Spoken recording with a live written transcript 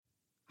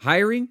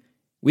Hiring?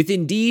 With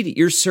Indeed,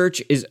 your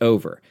search is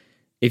over.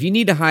 If you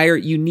need to hire,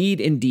 you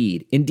need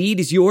Indeed. Indeed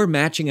is your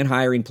matching and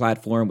hiring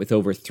platform with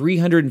over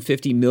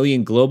 350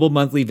 million global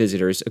monthly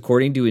visitors,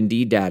 according to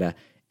Indeed data,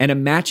 and a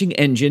matching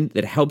engine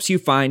that helps you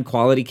find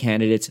quality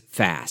candidates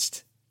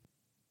fast.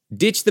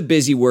 Ditch the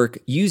busy work.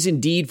 Use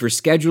Indeed for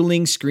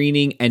scheduling,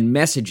 screening, and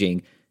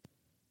messaging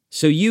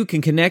so you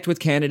can connect with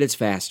candidates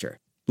faster.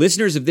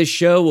 Listeners of this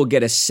show will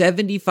get a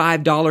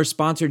 $75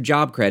 sponsored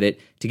job credit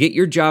to get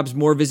your jobs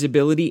more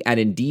visibility at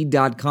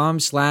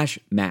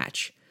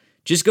Indeed.com/match.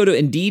 Just go to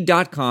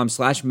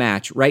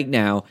Indeed.com/match right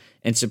now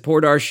and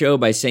support our show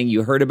by saying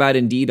you heard about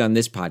Indeed on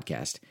this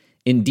podcast.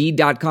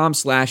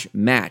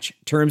 Indeed.com/match.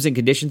 Terms and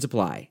conditions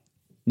apply.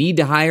 Need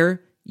to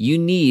hire? You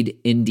need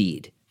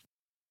Indeed.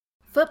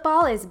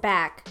 Football is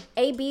back.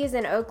 AB is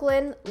in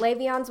Oakland,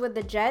 Le'Veon's with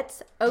the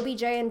Jets,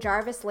 OBJ and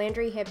Jarvis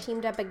Landry have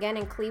teamed up again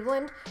in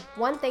Cleveland.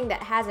 One thing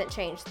that hasn't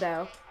changed,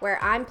 though, where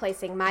I'm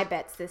placing my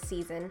bets this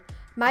season.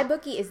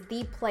 MyBookie is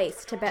the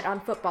place to bet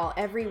on football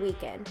every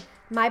weekend.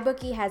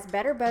 MyBookie has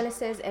better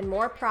bonuses and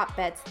more prop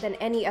bets than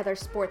any other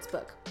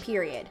sportsbook,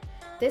 period.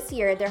 This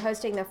year, they're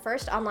hosting the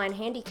first online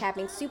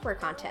handicapping super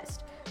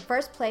contest.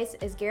 First place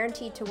is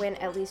guaranteed to win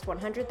at least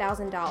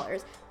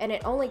 $100,000, and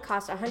it only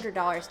costs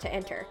 $100 to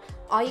enter.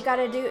 All you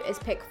gotta do is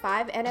pick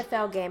 5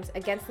 NFL games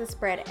against the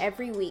spread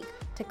every week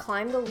to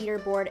climb the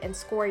leaderboard and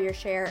score your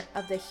share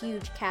of the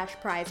huge cash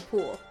prize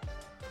pool.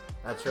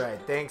 That's right.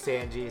 Thanks,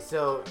 Angie.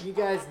 So you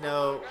guys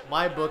know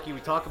MyBookie.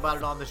 We talk about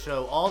it on the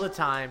show all the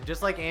time.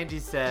 Just like Angie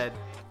said,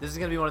 this is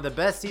going to be one of the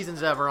best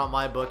seasons ever on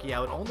MyBookie. I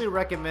would only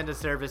recommend a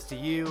service to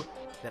you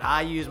that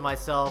I use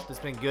myself. That's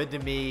been good to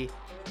me.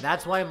 And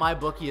that's why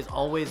MyBookie is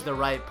always the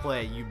right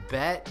play. You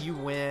bet, you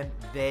win,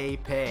 they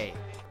pay.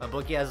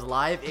 MyBookie has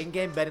live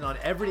in-game betting on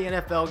every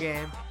NFL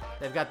game.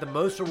 They've got the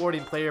most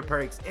rewarding player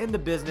perks in the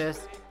business.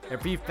 And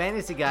for you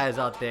fantasy guys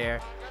out there,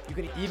 you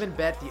can even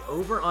bet the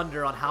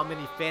over-under on how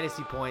many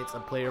fantasy points a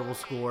player will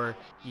score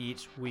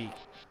each week.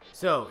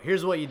 So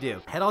here's what you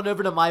do. Head on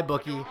over to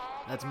MyBookie.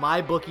 That's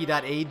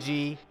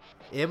mybookie.ag,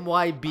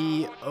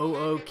 MyBookie.ag.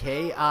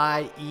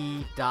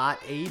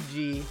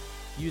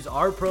 Use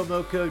our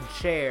promo code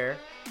CHAIR,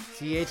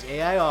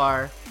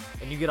 CHAIR,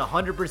 and you get a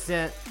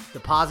 100%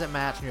 deposit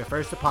match on your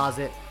first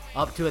deposit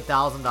up to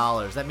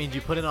 $1,000. That means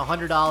you put in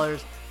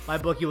 $100,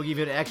 MyBookie will give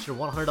you an extra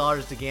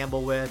 $100 to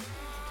gamble with.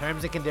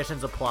 Terms and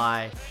conditions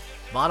apply.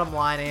 Bottom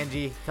line,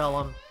 Angie, tell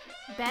them.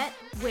 Bet,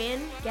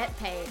 win, get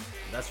paid.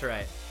 That's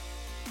right.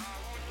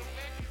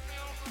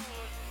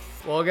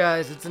 Well,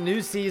 guys, it's a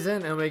new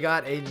season, and we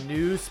got a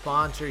new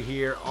sponsor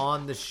here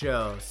on the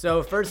show.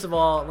 So, first of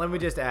all, let me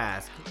just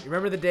ask. You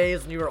remember the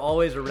days when you were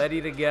always ready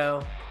to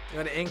go? You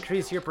want to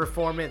increase your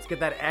performance, get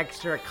that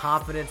extra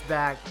confidence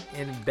back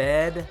in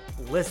bed?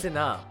 Listen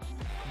up.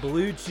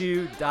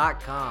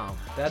 BlueChew.com.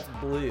 That's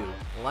blue,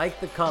 like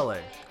the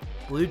color.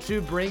 Blue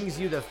Chew brings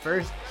you the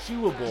first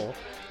chewable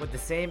with the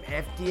same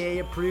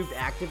FDA-approved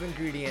active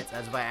ingredients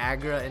as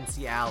Viagra and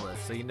Cialis,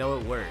 so you know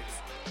it works.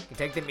 You can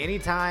take them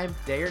anytime,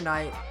 day or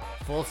night,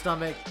 full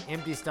stomach,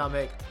 empty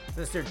stomach.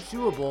 Since they're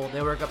chewable,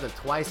 they work up to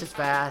twice as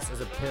fast as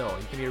a pill.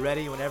 You can be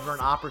ready whenever an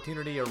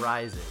opportunity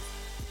arises.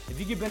 If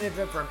you can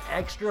benefit from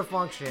extra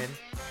function,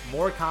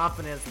 more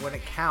confidence when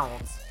it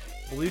counts,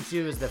 Blue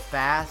Chew is the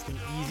fast and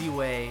easy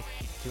way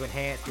to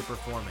enhance your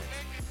performance.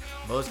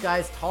 Most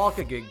guys talk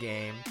a good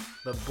game,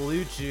 but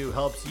Blue Chew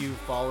helps you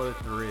follow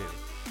through.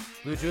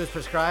 Blue Chew is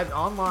prescribed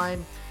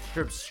online,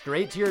 shipped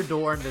straight to your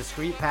door in a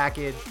discreet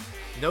package.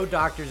 No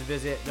doctor's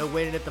visit, no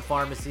waiting at the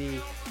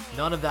pharmacy,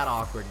 none of that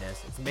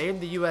awkwardness. It's made in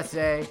the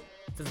USA.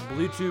 Since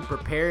Blue Chew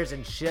prepares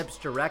and ships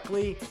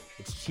directly,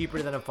 it's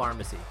cheaper than a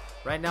pharmacy.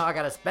 Right now, I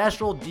got a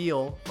special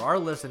deal for our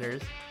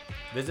listeners.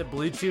 Visit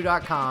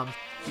BlueChew.com to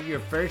get your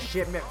first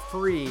shipment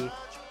free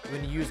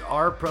when you use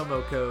our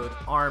promo code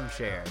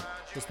ARMCHAIR.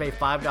 Just pay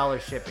 $5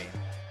 shipping.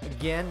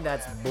 Again,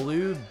 that's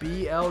Blue,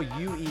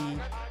 BLUE,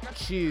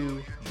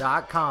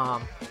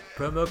 Chew.com.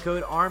 Promo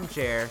code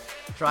ARMCHAIR.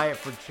 Try it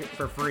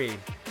for free.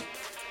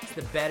 It's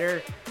the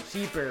better,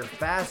 cheaper,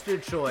 faster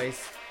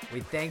choice.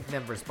 We thank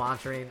them for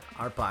sponsoring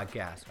our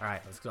podcast. All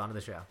right, let's go on to the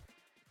show.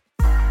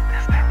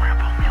 That's that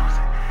rebel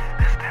music.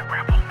 That's that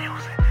rebel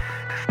music.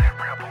 That's that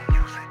rebel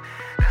music.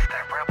 That's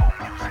that rebel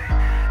music.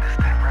 That's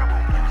that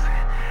rebel music.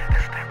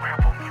 That's that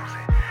rebel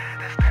music.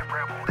 That's that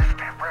rebel. That's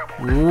that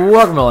rebel.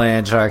 Welcome to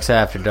Land Sharks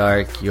After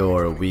Dark,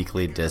 your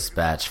weekly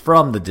dispatch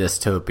from the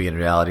dystopian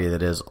reality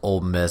that is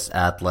Ole Miss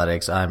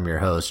Athletics. I'm your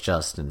host,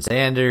 Justin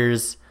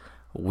Sanders.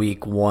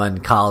 Week 1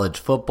 college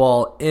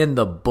football in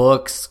the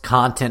books.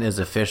 Content is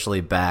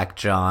officially back,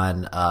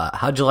 John.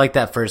 How'd you like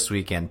that first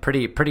weekend?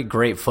 Pretty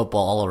great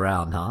football all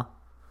around, huh?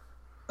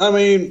 I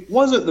mean,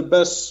 wasn't the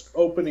best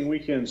opening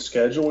weekend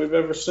schedule we've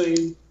ever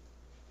seen,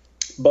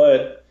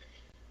 but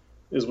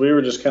as we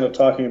were just kind of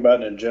talking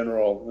about in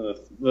general,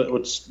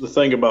 what's the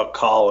thing about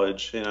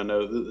college, and I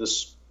know that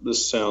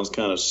this sounds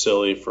kind of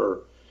silly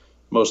for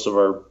most of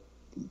our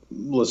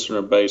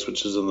listener base,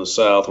 which is in the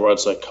South, where I'd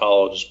say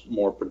college is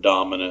more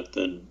predominant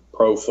than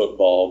pro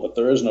football, but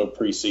there is no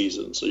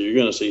preseason, so you're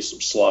going to see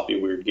some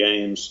sloppy, weird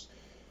games.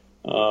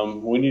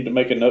 We need to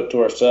make a note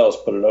to ourselves,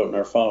 put a note in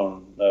our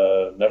phone.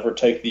 Never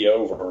take the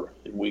over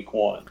in week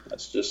 1.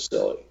 That's just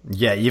silly.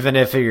 Yeah, even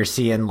if you're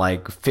seeing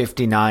like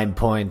 59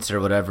 points or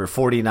whatever,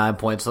 49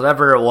 points,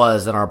 whatever it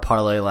was in our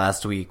parlay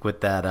last week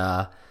with that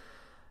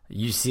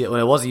UCLA.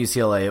 Well, it wasn't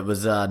UCLA. It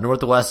was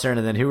Northwestern,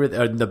 and then who were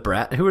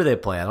they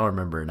playing? I don't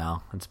remember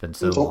now. It's been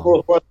so long.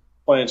 Northwestern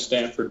playing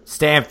Stanford.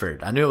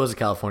 Stanford. I knew it was a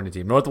California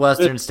team.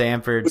 Northwestern,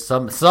 Stanford.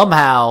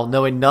 Somehow,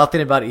 knowing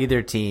nothing about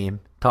either team,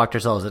 talked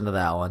ourselves into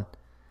that one.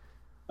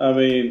 I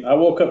mean, I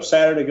woke up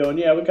Saturday going,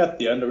 yeah, we got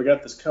the under. We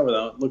got this covered.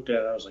 I looked at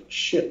it. I was like,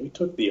 shit, we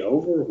took the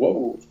over? What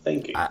were we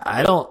thinking?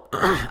 I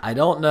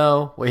don't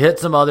know. We hit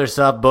some other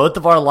stuff. Both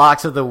of our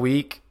locks of the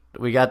week,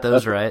 we got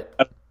those right.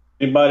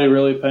 Anybody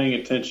really paying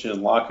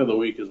attention? Lock of the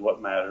week is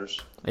what matters.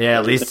 Yeah,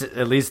 at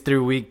least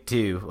through week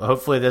 2.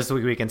 Hopefully this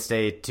week we can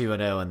stay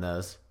 2-0 in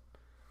those.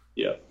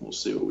 Yeah, we'll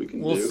see what we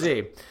can do. We'll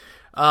see.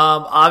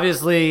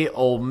 Obviously,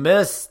 Ole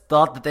Miss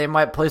thought that they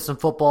might play some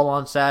football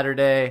on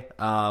Saturday.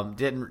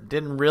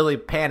 Didn't really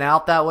pan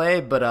out that way,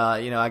 but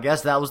I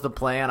guess that was the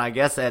plan. I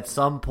guess at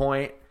some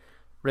point,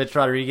 Rich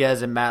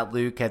Rodriguez and Matt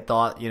Luke had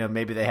thought,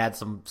 maybe they had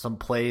some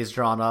plays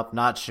drawn up.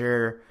 Not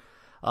sure.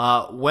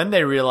 When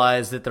they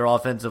realized that their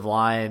offensive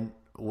line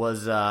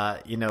was,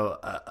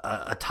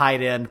 a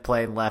tight end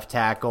playing left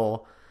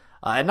tackle,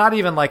 and not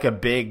even like a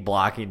big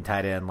blocking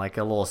tight end, like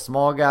a little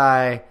small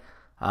guy.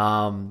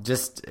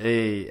 Just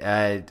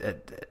a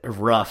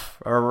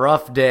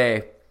rough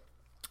day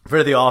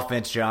for the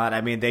offense, John.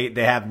 I mean, they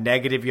have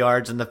negative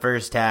yards in the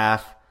first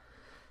half.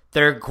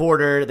 Third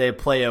quarter, they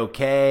play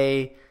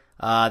okay.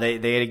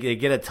 They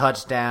get a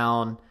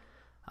touchdown.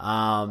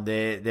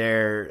 They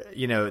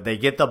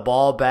get the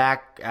ball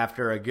back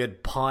after a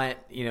good punt.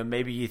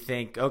 Maybe you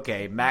think,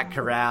 okay, Matt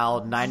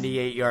Corral,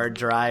 98-yard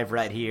drive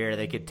right here.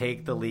 They could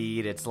take the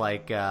lead. It's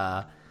like,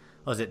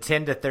 was it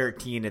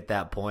 10-13 at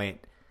that point?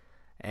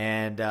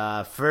 And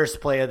first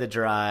play of the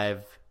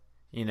drive,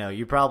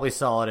 you probably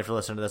saw it if you're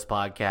listening to this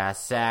podcast.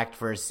 Sacked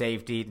for a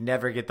safety,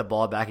 never get the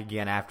ball back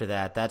again after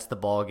that. That's the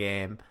ball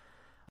game.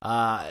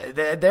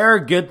 There are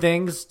good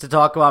things to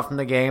talk about from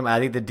the game. I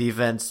think the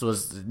defense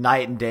was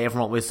night and day from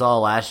what we saw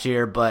last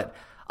year, but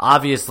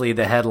obviously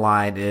the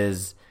headline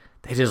is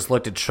they just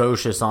looked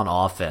atrocious on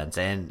offense,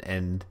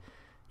 and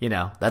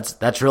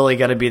that's really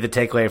going to be the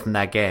takeaway from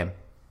that game.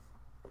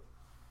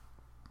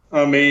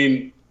 I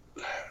mean,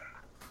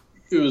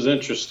 it was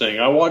interesting.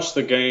 I watched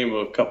the game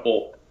with a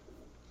couple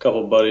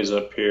buddies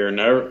up here.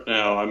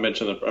 Now I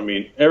mentioned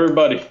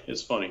everybody.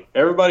 It's funny.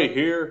 Everybody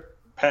here,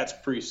 Pat's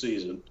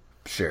preseason.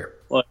 Sure.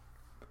 Like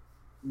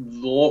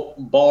the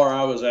bar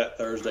I was at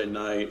Thursday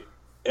night,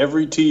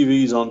 every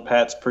TV's on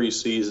Pat's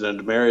preseason, and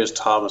Demaryius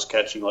Thomas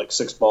catching like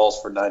 6 balls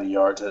for 90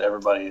 yards, and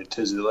everybody in a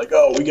tizzy like,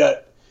 oh, we're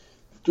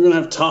gonna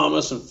have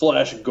Thomas and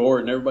Flash and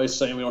Gordon. Everybody's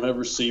saying we don't have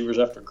receivers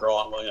after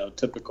Gronk.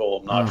 Typical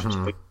obnoxious.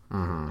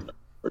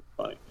 Pretty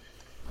funny.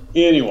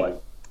 Anyway,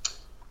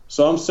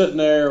 so I'm sitting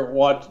there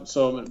watching.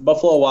 So I'm at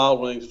Buffalo Wild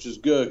Wings, which is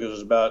good because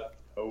there's about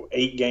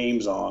 8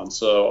 games on.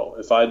 So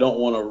if I don't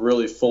want to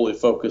really fully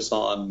focus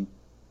on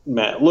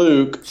Matt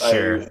Luke,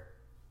 sure, I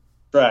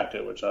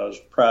distracted, which I was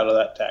proud of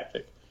that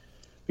tactic.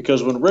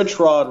 Because when Rich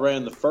Rod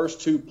ran the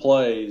first 2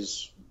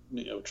 plays,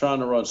 trying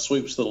to run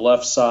sweeps to the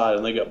left side,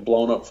 and they got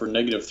blown up for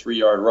negative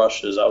 3-yard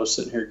rushes, I was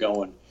sitting here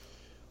going,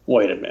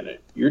 wait a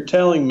minute. You're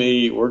telling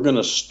me we're going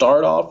to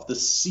start off the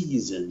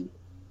season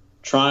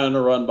trying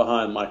to run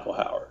behind Michael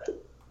Howard?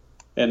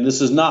 And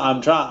this is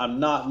not, I'm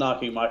not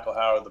knocking Michael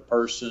Howard the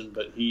person,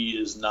 but he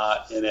is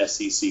not an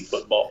SEC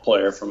football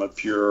player from a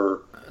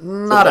pure.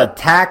 Not a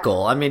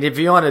tackle. I mean, if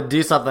you want to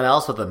do something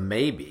else with him,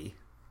 maybe.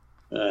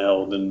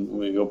 Well, then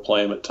we go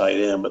play him at tight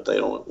end, but they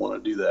don't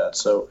want to do that.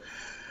 So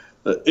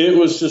it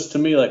was just to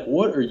me like,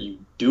 what are you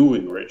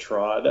doing, Rich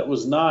Rod? That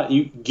was not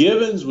you.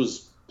 Givens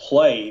was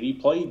played. He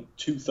played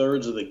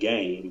 2/3 of the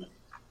game.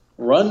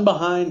 Run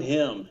behind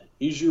him.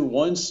 He's your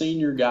one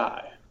senior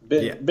guy.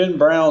 Ben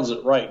Brown's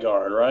at right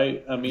guard,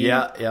 right? I mean,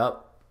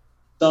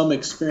 some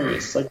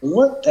experience. Like,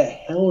 what the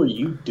hell are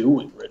you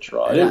doing, Rich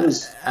Rod? Yeah,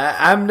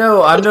 I'm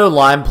no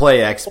line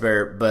play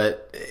expert,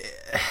 but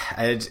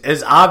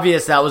it's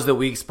obvious that was the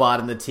weak spot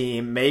in the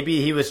team. Maybe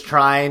he was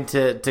trying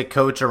to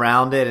coach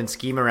around it and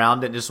scheme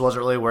around it, and just wasn't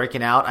really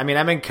working out. I mean,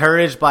 I'm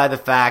encouraged by the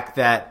fact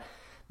that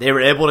they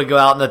were able to go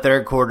out in the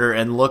third quarter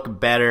and look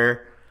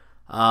better,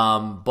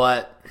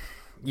 but.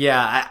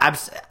 Yeah,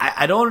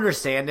 I don't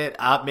understand it.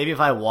 Maybe if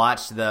I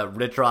watched the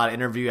Rich Rod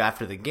interview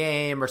after the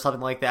game or something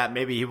like that,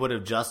 maybe he would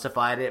have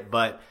justified it.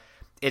 But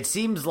it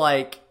seems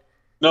like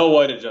no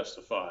way to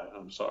justify it.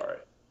 I'm sorry,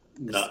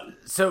 none.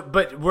 So,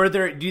 but were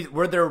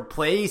there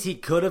plays he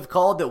could have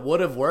called that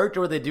would have worked, or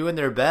were they doing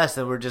their best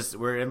and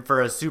we're in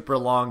for a super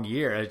long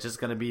year? It's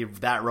just going to be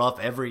that rough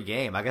every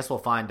game. I guess we'll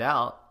find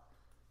out.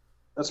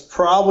 That's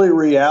probably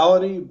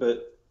reality,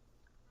 but.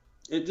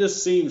 It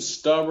just seems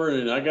stubborn,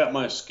 and I got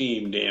my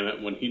scheme. Damn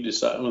it! When they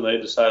decided to run, when they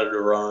decided to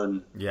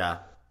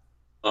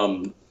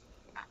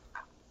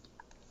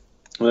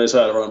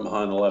run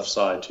behind the left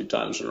side 2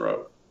 times in a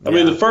row, I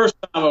mean, the first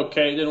time,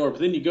 okay, it didn't work.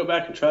 But then you go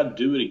back and try to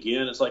do it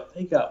again. It's like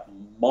they got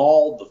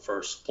mauled the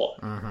first play.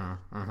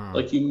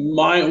 Like you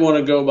might want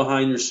to go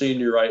behind your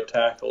senior right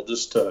tackle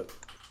just to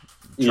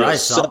try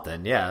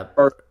something. Yeah.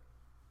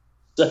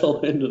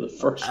 Settle into the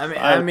first.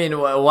 I mean,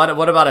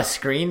 what about a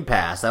screen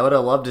pass? I would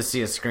have loved to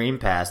see a screen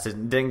pass.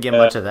 Didn't get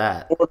much of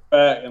that.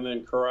 Quarterback, and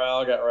then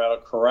Corral got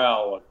rattled.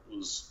 Corral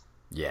was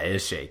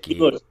it's shaky. He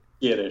looked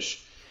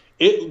skittish.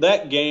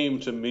 That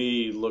game to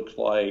me looked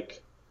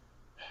like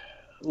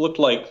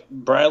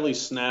Bradley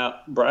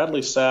Sal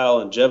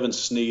and Jevin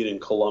Sneed in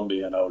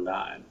Columbia in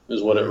 2009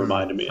 is what it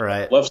reminded me of.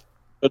 Right. Left side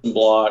couldn't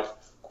block.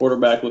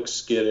 Quarterback looked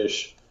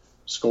skittish.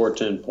 Scored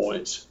 10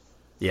 points.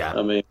 Yeah.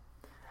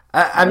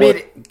 I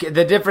mean,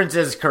 the difference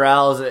is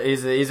Corral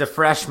he's a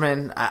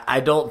freshman. I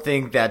don't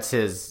think that's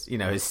his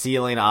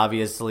ceiling.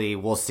 Obviously,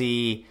 we'll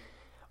see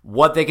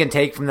what they can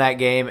take from that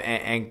game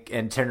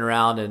and turn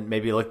around and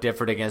maybe look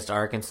different against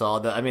Arkansas.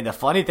 The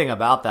funny thing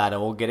about that,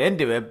 and we'll get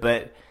into it,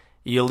 but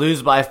you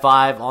lose by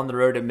 5 on the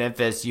road at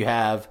Memphis. You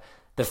have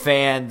the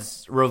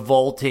fans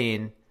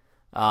revolting.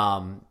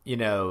 The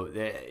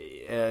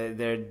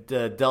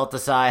Delta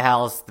Psi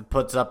House that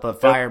puts up a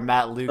Fire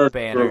Matt Luke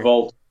banner.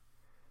 Revolt.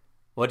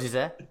 What'd you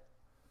say?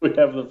 We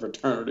have the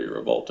fraternity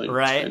revolting.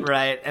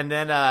 Right. And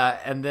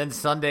then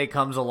Sunday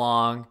comes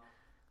along,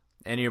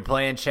 and you're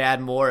playing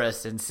Chad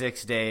Morris in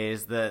 6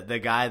 days, the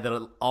guy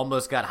that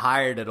almost got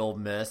hired at Ole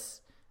Miss.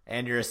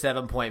 And you're a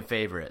 7-point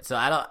favorite. So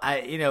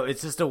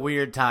it's just a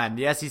weird time.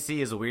 The SEC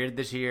is weird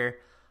this year.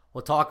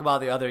 We'll talk about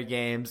the other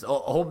games.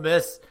 Ole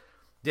Miss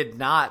did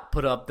not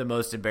put up the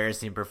most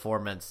embarrassing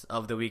performance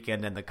of the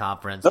weekend in the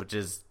conference, which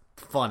is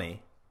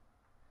funny.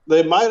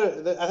 I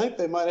think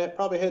they might have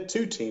probably had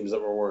 2 teams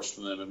that were worse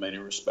than them in many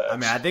respects. I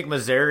mean, I think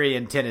Missouri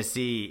and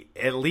Tennessee,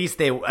 at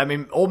least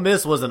Ole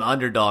Miss was an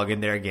underdog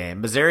in their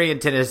game. Missouri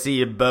and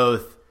Tennessee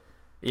both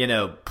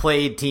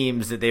played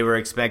teams that they were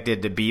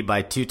expected to beat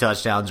by 2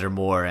 touchdowns or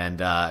more and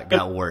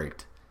got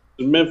worked.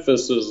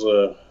 Memphis is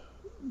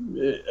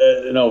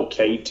an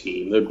okay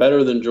team. They're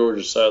better than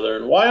Georgia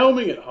Southern.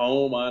 Wyoming at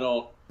home, I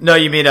don't. No,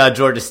 you mean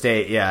Georgia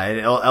State. Yeah,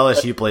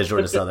 LSU plays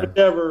Georgia Southern.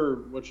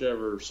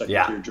 Whichever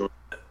second tier Georgia.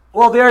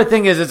 Well, the other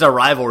thing is it's a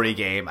rivalry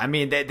game. I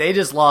mean, they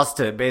just lost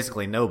to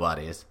basically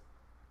nobodies.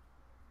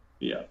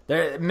 Yeah,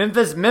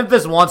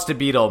 Memphis wants to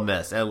beat Ole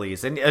Miss at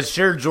least, and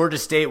sure Georgia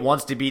State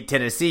wants to beat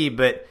Tennessee,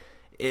 but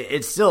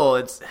it's still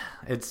it's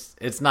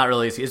not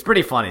really. It's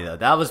pretty funny though.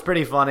 That was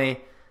pretty funny.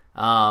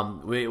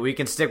 We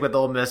can stick with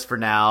Ole Miss for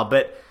now,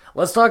 but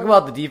let's talk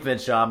about the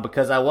defense, Sean,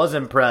 because I was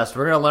impressed.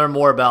 We're gonna learn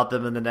more about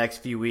them in the next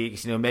few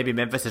weeks. Maybe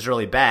Memphis is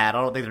really bad.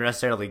 I don't think they're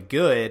necessarily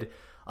good,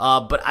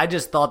 but I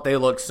just thought they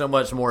looked so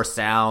much more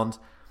sound.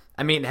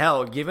 I mean,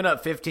 hell, giving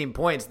up 15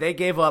 points, they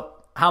gave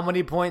up how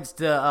many points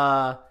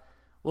to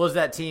what was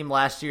that team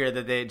last year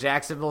that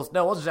Jacksonville?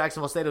 No, it wasn't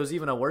Jacksonville State. It was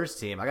even a worse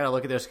team. I got to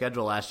look at their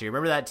schedule last year.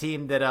 Remember that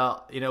team that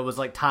was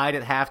like tied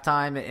at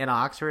halftime in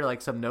Oxford,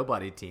 like some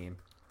nobody team.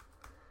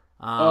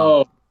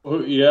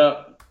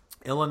 Yeah.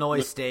 Illinois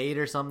State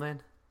or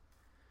something.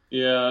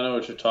 Yeah, I know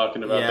what you're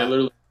talking about. Yeah. They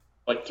literally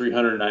like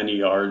 390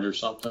 yards or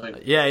something.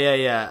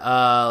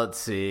 Yeah. Let's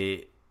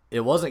see.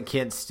 It wasn't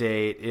Kent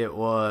State. It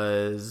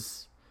was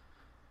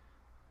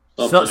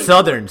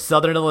Southern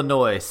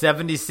Illinois,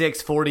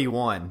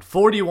 76-41.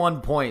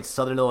 41 points,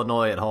 Southern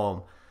Illinois at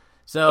home.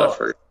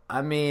 So,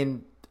 I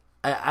mean,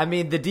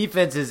 the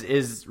defense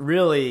is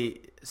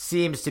really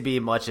seems to be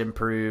much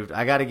improved.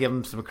 I got to give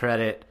them some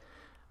credit.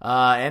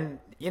 And,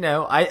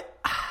 I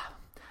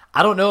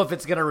don't know if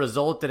it's going to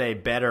result in a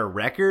better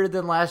record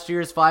than last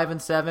year's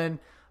 5-7,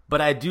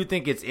 but I do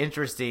think it's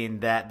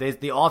interesting that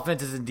the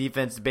offenses and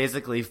defense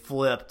basically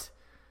flipped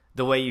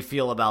the way you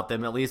feel about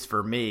them, at least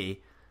for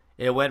me.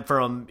 It went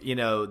from,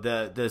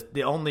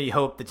 the only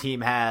hope the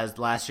team has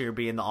last year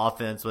being the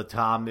offense with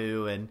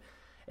Tamu and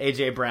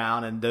A.J.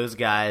 Brown and those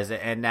guys,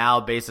 and now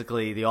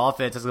basically the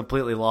offense is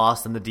completely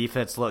lost and the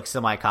defense looks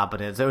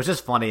semi-competent. So it was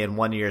just funny in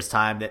 1 year's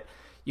time that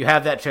you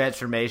have that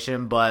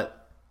transformation,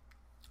 but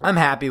I'm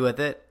happy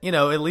with it.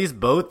 At least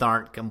both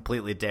aren't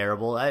completely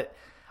terrible.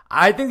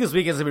 I think this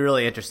weekend's going to be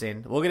really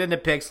interesting. We'll get into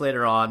picks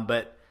later on,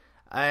 but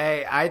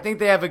I think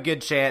they have a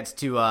good chance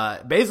to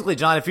basically,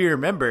 John, if you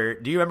remember,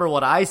 do you remember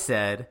what I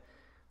said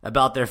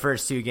about their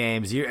first 2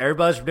 games?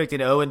 Everybody's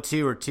predicting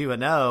 0-2 or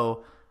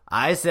 2-0.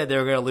 I said they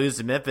were going to lose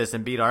to Memphis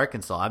and beat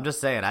Arkansas. I'm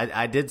just saying,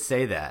 I did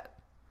say that.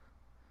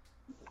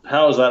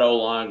 How is that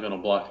O-line going to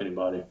block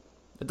anybody?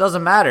 It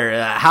doesn't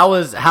matter. How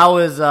is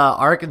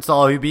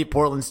Arkansas, who beat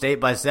Portland State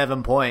by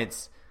 7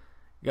 points,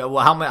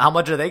 how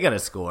much are they going to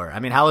score? I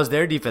mean, how is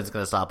their defense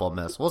going to stop Ole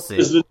Miss? We'll see.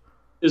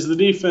 Is the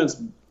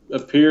defense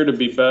appear to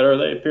be better?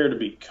 They appear to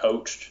be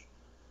coached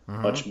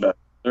much better.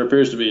 There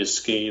appears to be a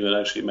scheme that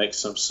actually makes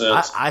some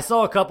sense. I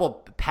saw a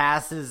couple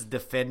passes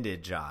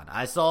defended, John.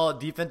 I saw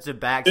defensive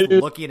backs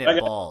looking at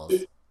balls.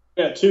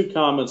 I got 2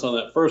 comments on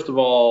that. First of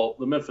all,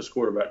 the Memphis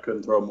quarterback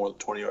couldn't throw more than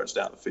 20 yards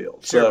down the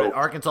field. Sure, so but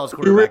Arkansas's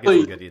quarterback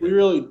isn't good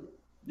either.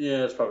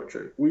 That's probably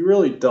true. We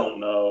really don't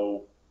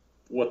know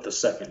what the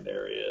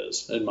secondary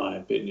is, in my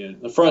opinion.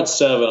 The front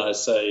 7, I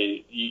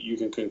say, you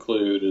can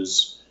conclude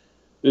is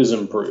is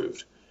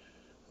improved.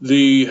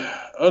 The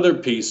other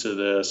piece of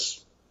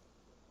this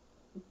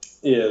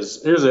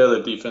is here's the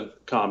other defense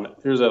comment.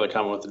 Here's the other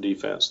comment with the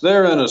defense.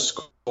 They're in a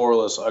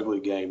scoreless, ugly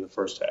game the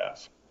first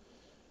half.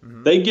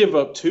 Mm-hmm. They give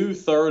up 2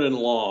 3rd and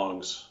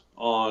longs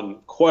on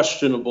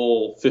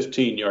questionable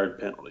 15-yard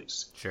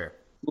penalties. Sure.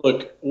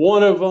 Look,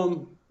 one of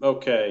them,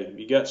 okay,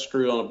 you got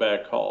screwed on a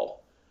bad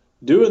call.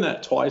 Doing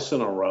that twice in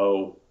a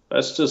row,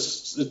 that's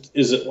just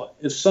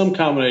it's some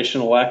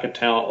combination of lack of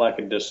talent, lack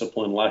of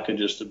discipline, lack of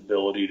just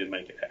ability to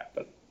make it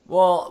happen.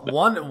 Well,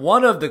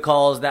 one of the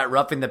calls, that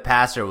roughing the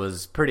passer,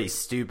 was pretty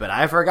stupid.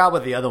 I forgot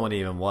what the other one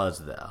even was,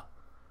 though.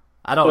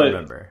 I don't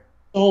remember.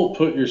 Don't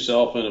put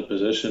yourself in a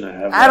position to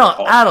have.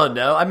 I don't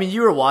know. I mean,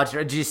 you were watching.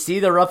 Did you see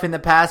the roughing the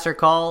passer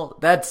call?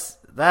 That's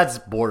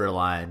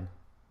borderline.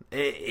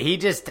 He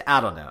just,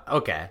 I don't know.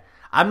 Okay,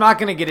 I'm not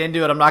going to get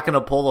into it. I'm not going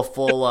to pull a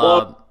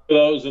full.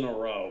 Those in a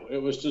row.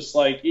 It was just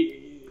like.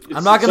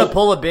 I'm not going to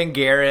pull a Ben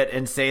Garrett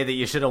and say that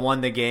you should have won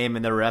the game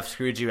and the ref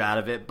screwed you out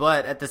of it.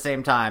 But at the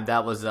same time,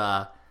 that was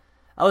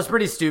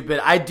pretty stupid.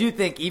 I do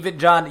think, even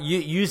John,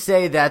 you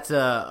say that's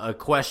a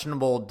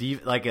questionable,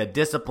 like a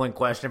discipline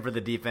question for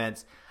the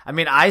defense. I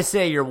mean, I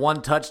say your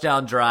 1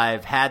 touchdown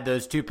drive had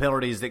those 2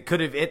 penalties that could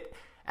have,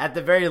 at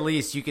the very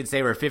least, you could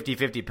say were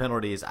 50-50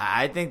 penalties.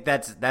 I think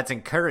that's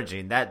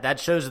encouraging. That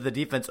shows that the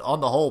defense on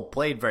the whole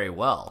played very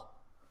well.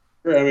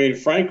 I mean,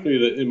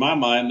 frankly, in my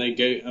mind, they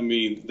gave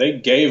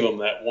them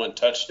that 1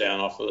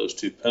 touchdown off of those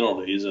 2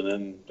 penalties, and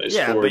then they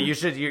scored. Yeah,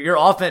 but your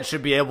offense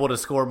should be able to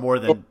score more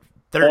than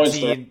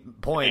 13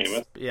 points.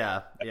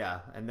 Yeah,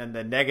 and then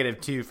the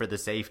 -2 for the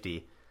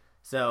safety.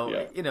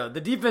 So,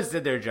 the defense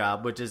did their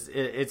job, which is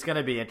it's going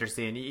to be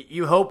interesting.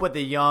 You hope with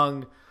a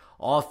young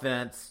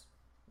offense,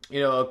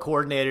 a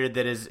coordinator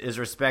that is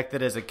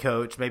respected as a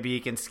coach, maybe he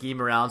can scheme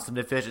around some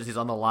deficiencies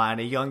on the line.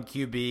 A young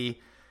QB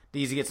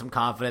needs to get some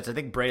confidence. I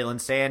think Braylon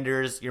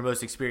Sanders, your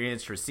most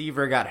experienced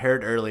receiver, got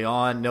hurt early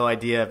on. No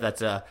idea if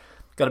that's going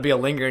to be a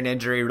lingering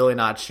injury. Really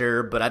not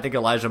sure. But I think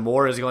Elijah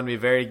Moore is going to be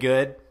very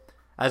good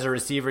as a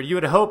receiver. You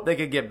would hope they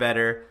could get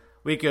better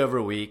week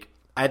over week.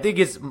 I think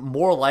it's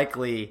more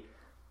likely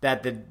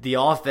that the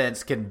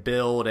offense can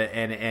build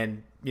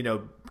and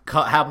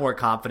have more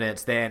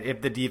confidence than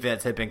if the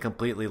defense had been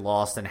completely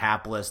lost and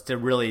hapless to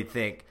really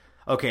think,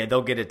 okay,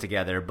 they'll get it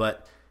together.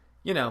 But,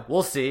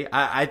 we'll see.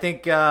 I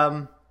think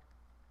the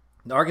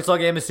Arkansas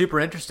game is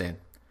super interesting.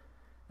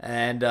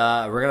 And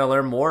we're going to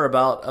learn more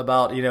about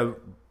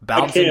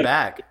bouncing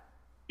back.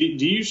 Do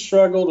you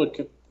struggle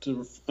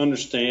to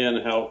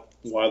understand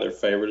why they're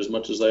favored as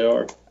much as they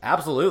are?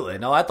 Absolutely.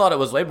 No, I thought it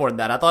was way more than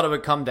that. I thought it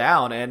would come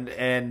down,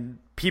 and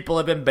people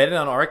have been betting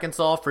on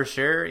Arkansas for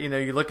sure.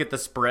 You look at the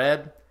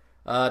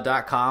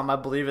spread.com, I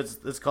believe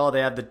it's called.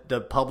 They have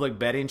the public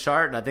betting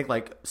chart, and I think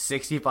like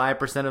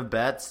 65% of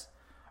bets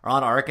are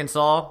on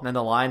Arkansas, and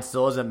the line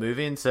still isn't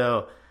moving.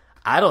 So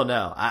I don't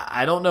know.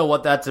 I don't know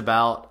what that's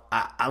about.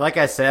 Like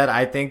I said,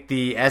 I think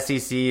the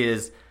SEC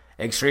is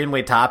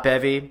extremely top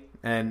heavy,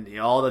 and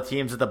all the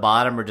teams at the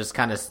bottom are just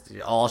kind of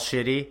all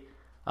shitty.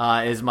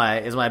 Is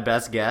my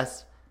best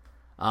guess.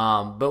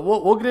 But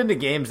we'll get into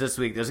games this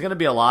week. There's going to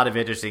be a lot of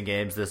interesting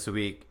games this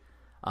week,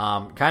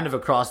 kind of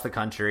across the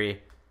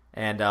country,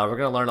 and we're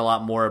going to learn a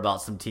lot more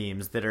about some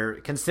teams that are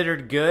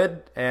considered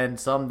good and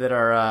some that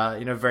are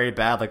very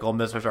bad, like Ole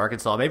Miss versus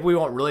Arkansas. Maybe we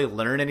won't really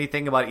learn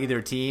anything about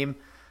either team,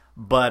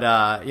 but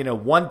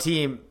one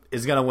team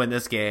is going to win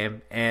this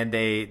game, and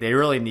they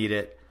really need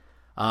it.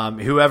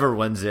 Whoever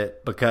wins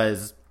it,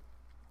 because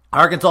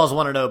Arkansas is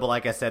 1-0, but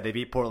like I said, they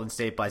beat Portland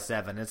State by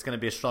 7. It's going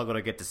to be a struggle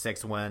to get to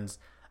 6 wins,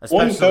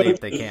 especially if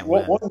they can't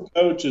win. One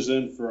coach is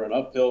in for an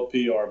uphill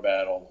PR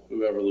battle,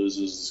 whoever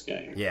loses this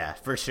game. Yeah,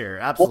 for sure.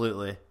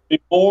 Absolutely.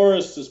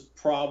 Morris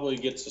probably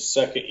gets a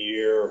second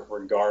year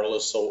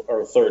regardless,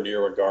 or third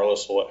year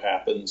regardless of what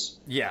happens.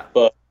 Yeah.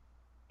 But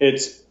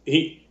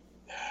the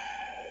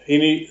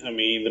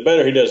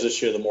better he does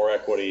this year, the more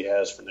equity he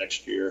has for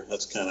next year.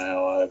 That's kind of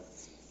how I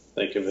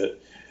think of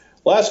it.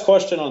 Last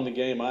question on the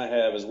game I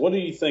have is, what do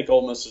you think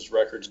Ole Miss's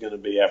record is going to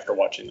be after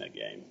watching that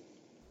game?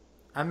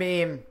 I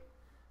mean,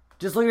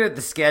 just looking at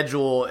the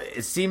schedule,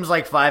 it seems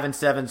like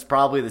 5-7 is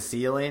probably the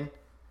ceiling.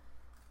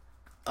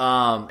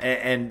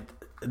 And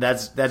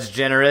that's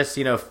generous.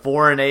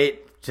 4-8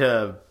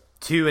 to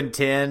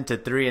 2-10 to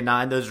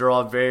 3-9. Those are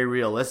all very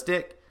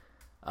realistic.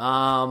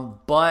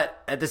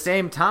 But at the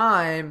same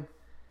time,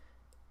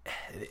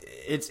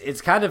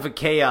 it's kind of a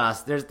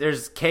chaos.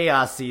 There's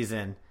chaos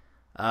season.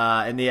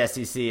 In the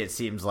SEC, it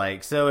seems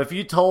like. So if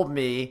you told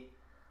me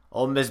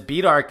Ole Miss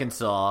beat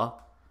Arkansas,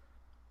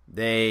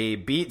 they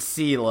beat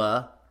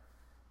Sela,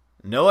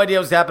 no idea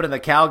what's happening in the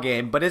Cal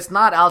game, but it's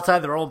not outside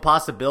their own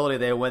possibility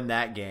they win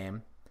that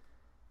game.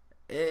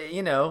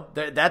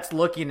 That's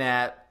looking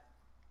at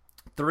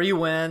 3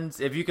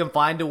 wins. If you can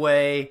find a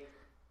way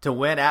to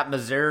win at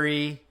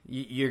Missouri,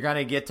 you're going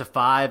to get to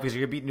 5 because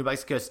you're going to beat New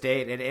Mexico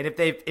State. And if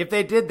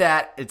they did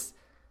that, they're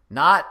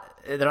not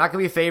going to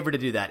be favored to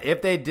do that.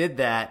 If they did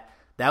that,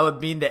 that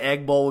would mean the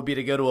Egg Bowl would be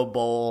to go to a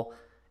bowl.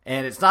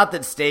 And it's not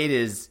that State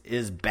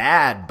is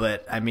bad,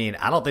 but I mean,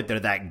 I don't think they're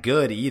that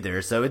good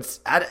either. So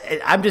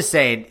I'm just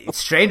saying,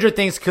 stranger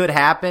things could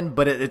happen,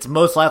 but it's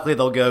most likely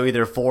they'll go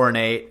either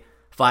 4-8,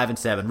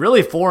 5-7.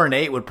 Really,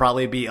 4-8 would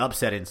probably be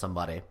upsetting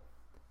somebody.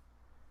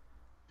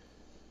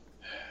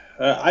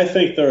 I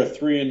think they're a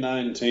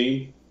 3-9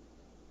 team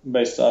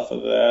based off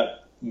of that.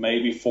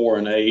 Maybe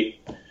 4-8.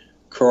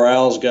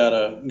 Corral's got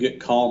to get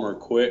calmer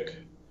quick,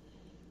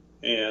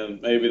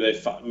 and maybe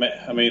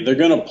they're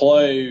going to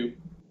play.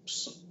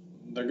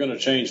 They're going to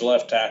change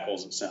left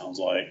tackles, it sounds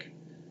like.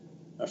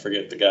 I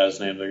forget the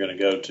guy's name they're going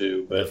to go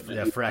to. But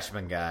the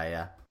freshman guy,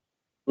 yeah.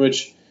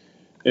 Which,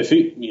 if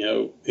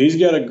he's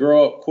got to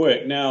grow up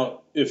quick. Now,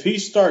 if he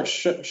starts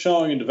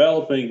showing and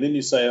developing, then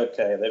you say,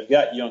 okay, they've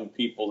got young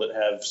people that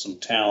have some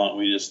talent.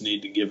 We just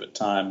need to give it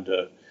time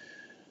to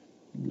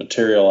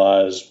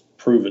materialize,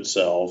 prove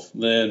itself.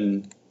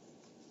 Then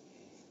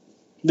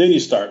you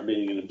start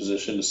being in a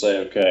position to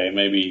say, okay,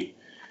 maybe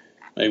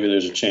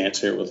there's a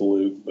chance here with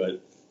Luke,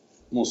 but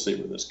we'll see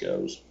where this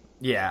goes.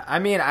 Yeah, I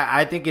mean,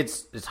 I think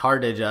it's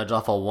hard to judge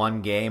off of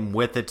one game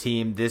with a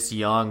team this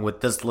young, with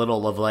this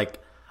little of like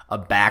a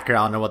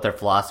background on what their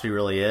philosophy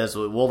really is.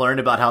 We'll learn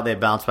about how they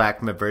bounce back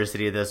from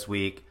adversity this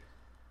week.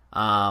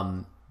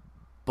 But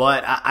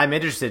I'm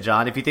interested,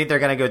 John, if you think they're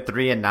going to go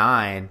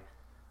 3-9,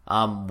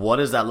 what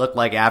does that look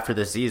like after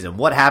the season?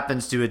 What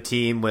happens to a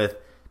team with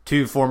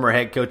two former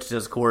head coaches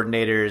as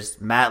coordinators,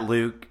 Matt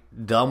Luke,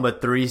 done with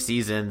 3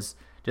 seasons,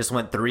 just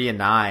went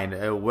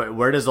 3-9.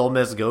 Where does Ole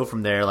Miss go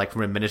from there, like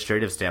from an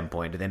administrative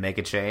standpoint? Do they make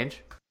a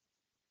change?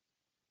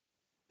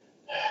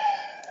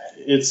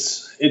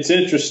 It's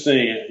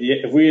interesting.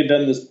 If we had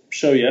done this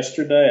show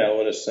yesterday, I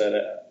would have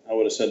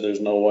said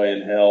there's no way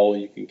in hell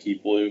you can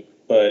keep Luke.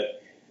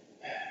 But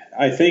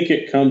I think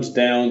it comes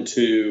down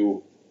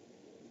to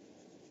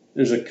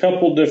there's a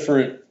couple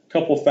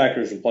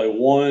factors in play.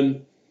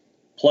 One,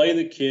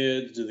 play the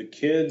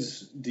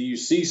kids. Do you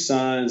see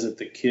signs that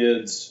the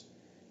kids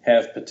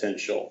have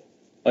potential?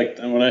 Like,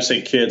 when I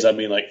say kids, I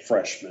mean like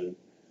freshmen,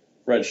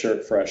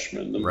 redshirt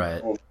freshmen,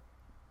 right?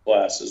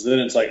 Classes. Then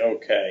it's like,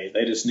 okay,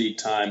 they just need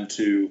time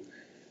to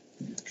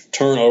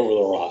turn over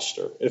the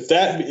roster.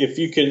 If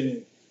you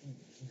can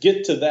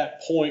get to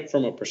that point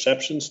from a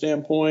perception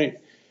standpoint,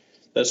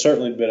 that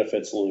certainly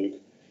benefits Luke.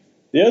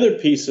 The other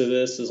piece of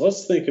this is,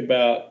 let's think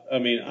about, I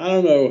mean, I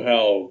don't know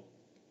how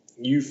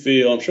you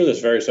feel. I'm sure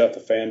this varies throughout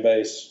the fan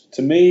base.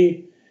 To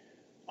me,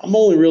 I'm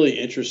only really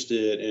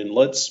interested in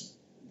what's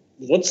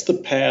the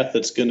path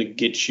that's going to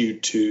get you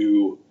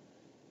to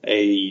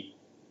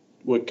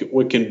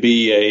what can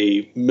be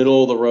a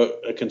middle of the road,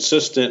 a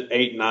consistent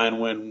 8-9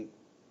 win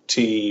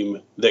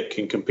team that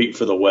can compete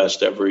for the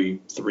West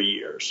every 3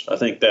 years. I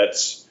think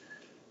that's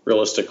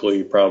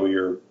realistically probably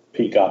your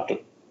peak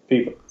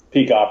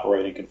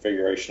operating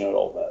configuration at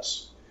Ole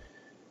Miss.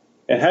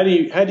 And how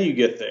do you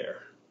get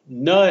there?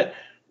 Nutt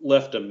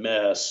left a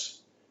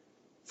mess.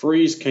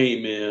 Freeze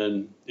came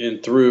in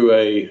and threw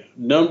a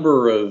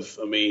number of,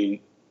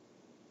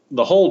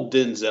 the whole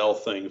Denzel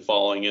thing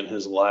falling in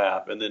his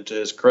lap, and then to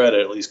his credit,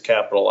 at least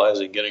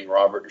capitalizing, getting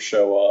Robert to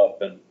show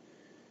up and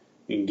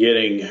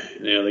getting,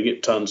 they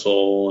get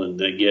Tunsil and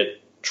they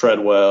get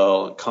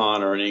Treadwell and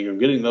Connor and Ingram,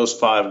 getting those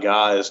 5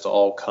 guys to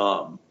all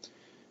come,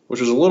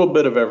 which was a little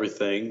bit of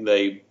everything.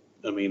 They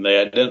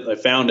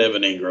found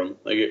Evan Ingram.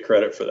 They get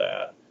credit for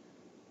that.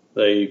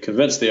 They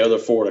convinced the other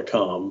 4 to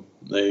come.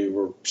 They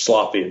were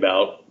sloppy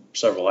about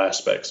several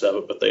aspects of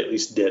it, but they at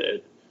least did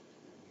it.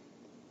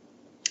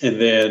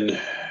 And then,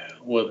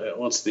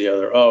 what's the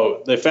other?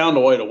 Oh, they found a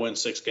way to win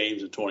 6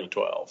 games in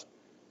 2012,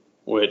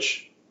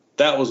 which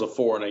that was a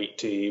 4-8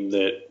 team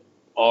that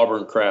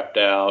Auburn crapped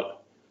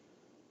out,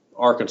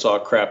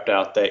 Arkansas crapped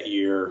out that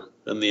year,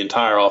 and the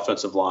entire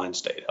offensive line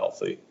stayed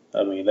healthy.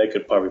 They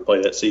could probably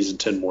play that season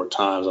 10 more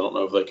times. I don't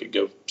know if they could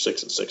go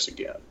 6-6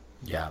 again.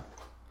 Yeah.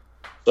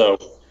 So,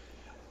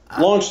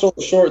 long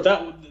story short,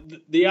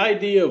 the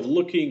idea of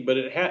looking, but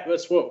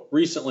that's what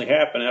recently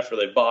happened after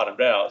they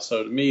bottomed out.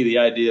 So to me, the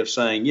idea of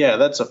saying, yeah,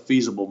 that's a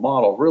feasible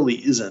model really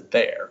isn't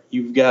there.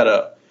 You've got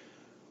a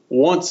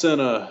once in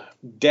a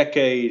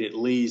decade at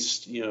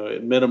least,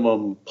 at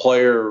minimum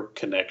player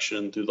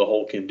connection through the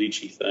whole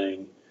Kendichi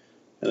thing,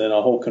 and then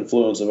a whole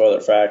confluence of other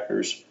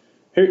factors.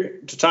 Here,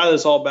 to tie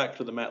this all back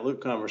to the Matt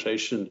Luke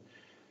conversation,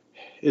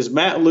 is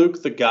Matt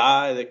Luke the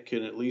guy that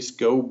can at least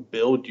go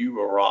build you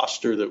a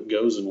roster that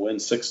goes and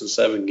wins 6 and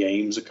 7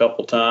 games a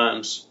couple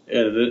times?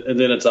 And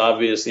then it's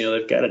obvious,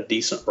 they've got a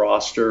decent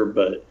roster,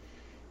 but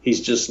he's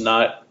just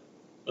not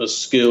a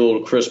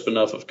skilled, crisp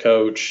enough of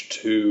coach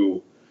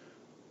to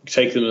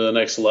take them to the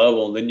next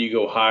level. And then you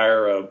go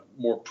hire a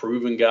more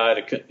proven guy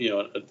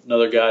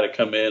another guy to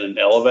come in and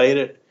elevate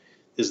it.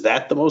 Is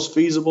that the most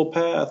feasible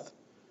path?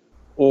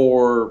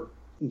 Or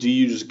do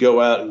you just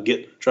go out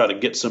and try to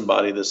get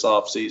somebody this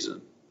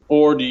offseason?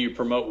 Or do you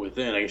promote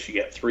within? I guess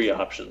you got 3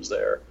 options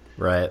there.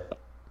 Right.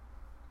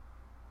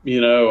 I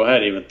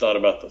hadn't even thought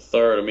about the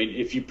third.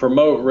 If you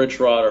promote Rich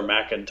Rod or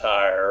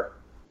McIntyre,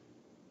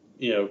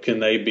 can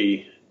they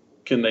be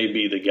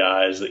the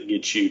guys that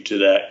get you to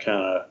that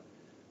kind of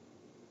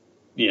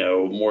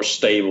more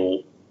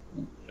stable,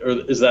 or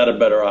is that a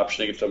better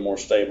option to get to a more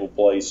stable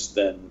place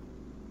than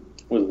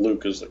with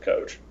Luke as the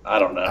coach? I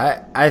don't know.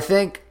 I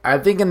think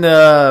in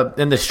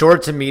the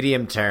short to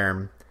medium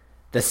term,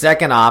 the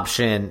second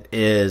option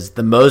is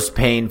the most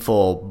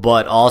painful,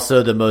 but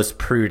also the most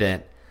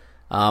prudent.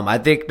 I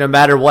think no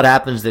matter what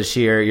happens this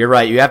year, you're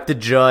right. You have to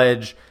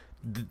judge.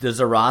 Does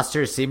the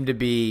roster seem to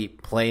be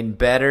playing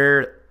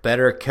better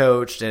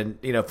coached? And,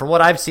 from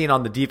what I've seen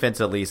on the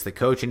defense, at least, the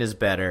coaching is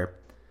better.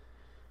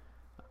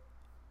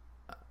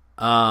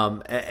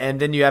 And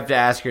then you have to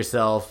ask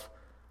yourself,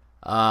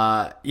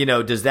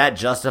 does that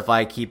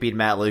justify keeping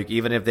Matt Luke,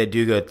 even if they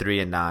do go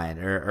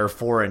 3-9 or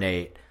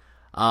 4-8?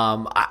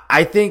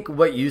 I think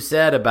what you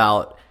said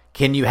about,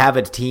 can you have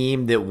a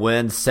team that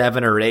wins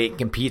 7 or 8,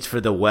 competes for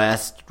the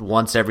West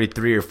once every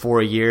 3 or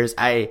 4 years?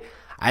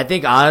 I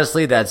think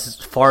honestly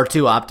that's far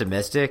too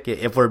optimistic,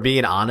 if we're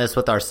being honest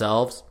with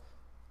ourselves.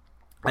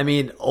 I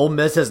mean, Ole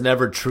Miss has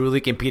never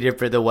truly competed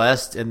for the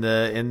West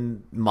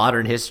in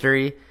modern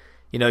history.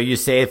 You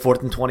say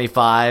 4th and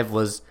 25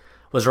 was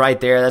right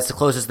there. That's the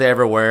closest they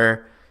ever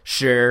were,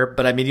 sure.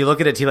 But I mean, you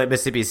look at a team like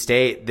Mississippi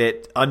State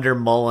that under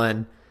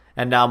Mullen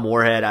and now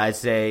Moorhead, I'd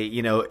say,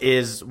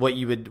 is what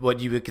you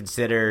would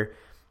consider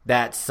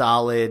that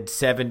solid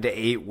 7 to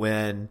 8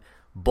 win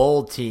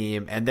bowl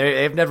team, and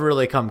they've never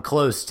really come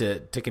close to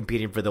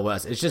competing for the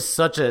West. It's just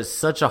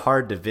such a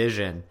hard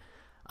division.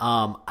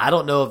 I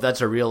don't know if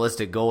that's a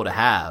realistic goal to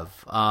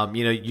have.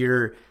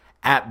 You're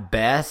at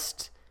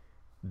best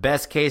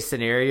case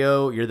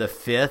scenario, you're the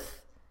 5th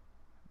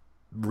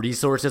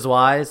resources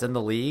wise in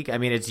the league. I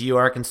mean, it's you,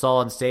 Arkansas,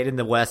 and State in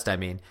the West. I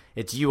mean,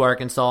 it's you,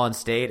 Arkansas, and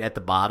State at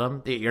the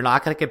bottom. You're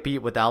not going to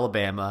compete with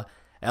Alabama,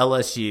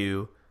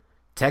 LSU,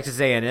 Texas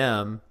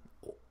A&M,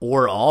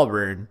 or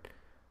Auburn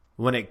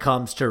when it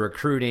comes to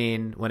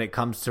recruiting, when it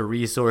comes to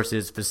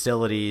resources,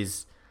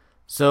 facilities.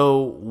 So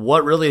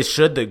what really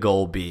should the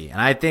goal be?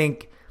 And I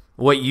think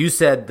what you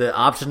said, the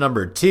option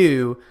number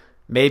 2,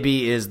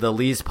 maybe is the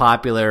least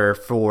popular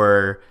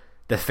for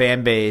the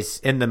fan base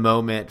in the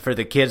moment, for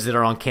the kids that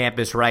are on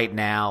campus right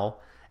now.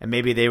 And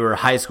maybe they were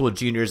high school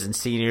juniors and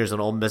seniors when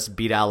Ole Miss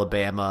beat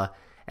Alabama,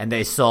 and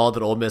they saw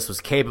that Ole Miss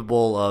was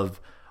capable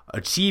of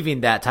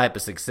achieving that type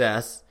of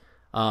success.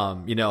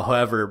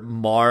 However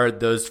marred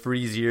those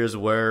Freeze years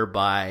were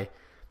by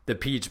the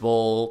Peach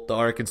Bowl, the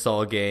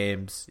Arkansas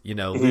games,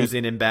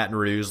 losing in Baton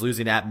Rouge,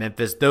 losing at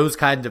Memphis, those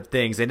kinds of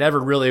things. They never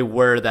really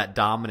were that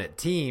dominant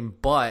team,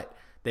 but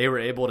they were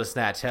able to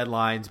snatch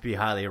headlines, be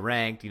highly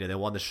ranked. They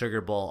won the Sugar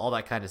Bowl, all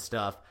that kind of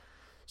stuff.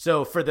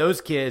 So for those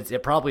kids,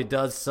 it probably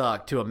does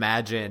suck to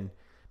imagine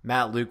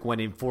Matt Luke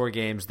winning 4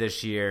 games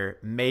this year,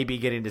 maybe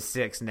getting to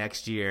 6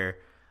 next year.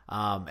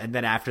 And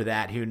then after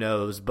that, who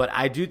knows? But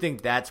I do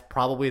think that's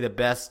probably the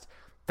best,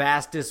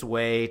 fastest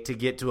way to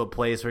get to a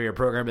place where your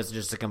program is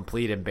just a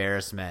complete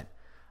embarrassment.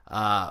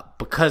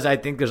 Because I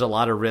think there's a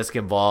lot of risk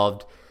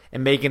involved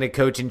in making a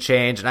coaching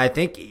change. And I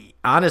think,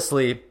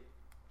 honestly,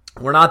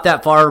 we're not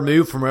that far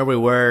removed from where we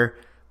were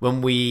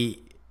when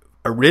we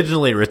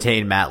originally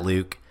retained Matt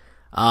Luke.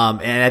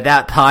 And at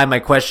that time, my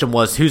question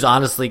was, who's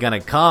honestly going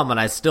to come? And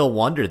I still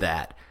wonder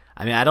that.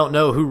 I mean, I don't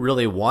know who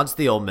really wants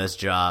the Ole Miss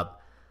job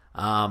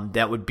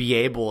that would be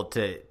able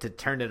to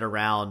turn it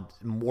around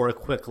more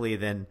quickly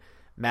than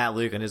Matt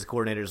Luke and his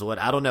coordinators would.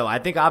 I don't know. I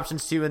think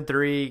options 2 and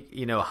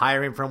 3,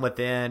 hiring from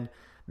within,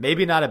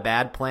 maybe not a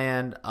bad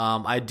plan.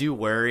 I do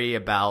worry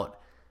about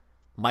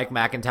Mike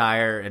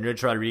McIntyre and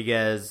Rich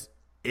Rodriguez.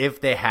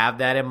 If they have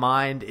that in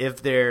mind,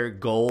 if their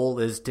goal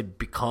is to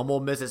become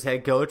Ole Miss's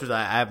head coach, which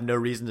I have no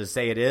reason to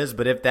say it is,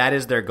 but if that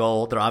is their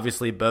goal, they're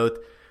obviously both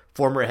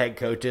former head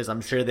coaches. I'm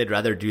sure they'd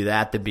rather do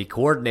that than be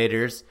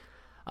coordinators.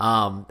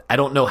 I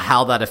don't know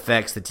how that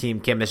affects the team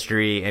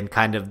chemistry and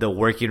kind of the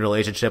working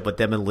relationship with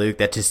them and Luke.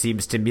 That just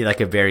seems to me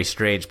like a very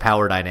strange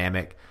power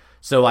dynamic.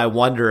 So I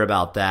wonder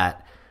about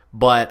that.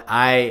 But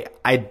I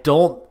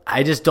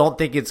just don't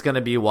think it's going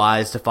to be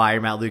wise to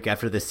fire Matt Luke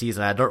after the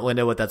season. I don't really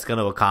know what that's going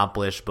to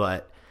accomplish,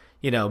 but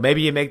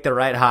maybe you make the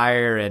right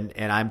hire and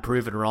I'm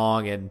proven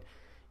wrong. And,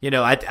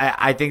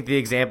 I think the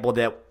example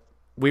that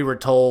we were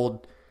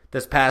told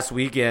this past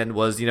weekend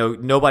was,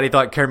 nobody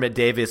thought Kermit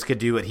Davis could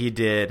do what he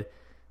did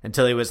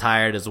until he was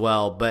hired as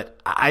well. But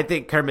I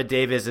think Kermit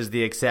Davis is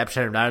the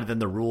exception rather than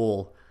the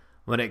rule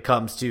when it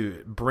comes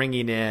to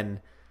bringing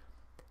in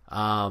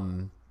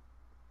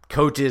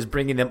coaches,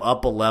 bringing them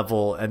up a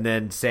level and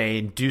then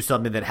saying, do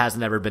something that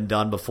hasn't ever been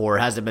done before,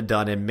 hasn't been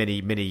done in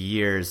many, many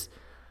years.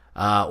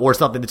 Or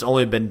something that's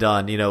only been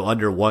done,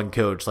 under one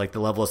coach, like the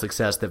level of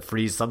success that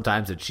Freeze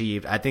sometimes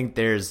achieved. I think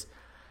there's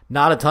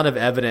not a ton of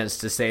evidence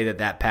to say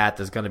that path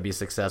is going to be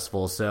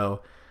successful.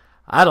 So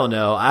I don't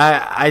know.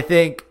 I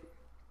think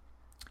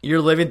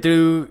you're living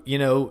through,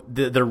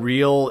 the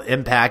real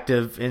impact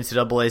of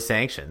NCAA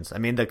sanctions. I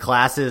mean, the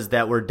classes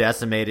that were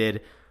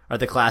decimated are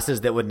the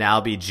classes that would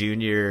now be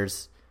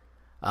juniors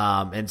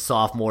and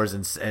sophomores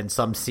and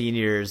some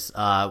seniors.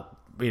 That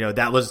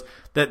was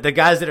the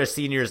guys that are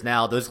seniors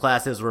now. Those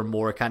classes were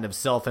more kind of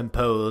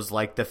self-imposed,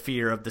 like the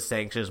fear of the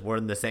sanctions more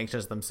than the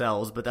sanctions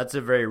themselves. But that's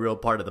a very real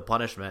part of the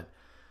punishment.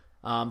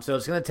 So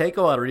it's going to take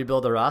a while to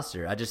rebuild the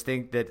roster. I just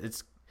think that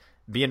it's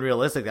being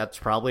realistic. That's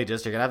probably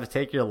just you're going to have to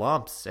take your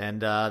lumps,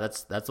 and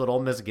that's what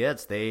Ole Miss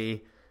gets.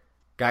 They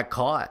got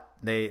caught.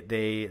 They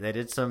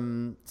did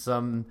some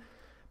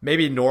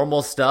maybe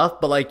normal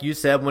stuff, but like you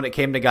said, when it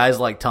came to guys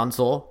like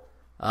Tunsil,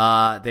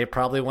 they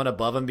probably went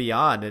above and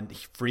beyond, and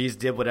Freeze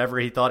did whatever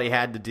he thought he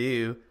had to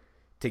do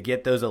to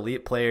get those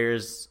elite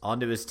players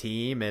onto his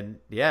team. And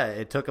yeah,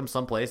 it took him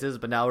some places,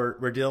 but now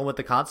we're dealing with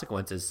the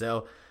consequences.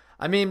 So,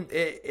 I mean,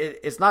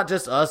 it's not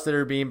just us that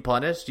are being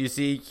punished. You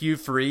see Hugh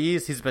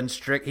Freeze, he's been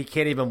strict. He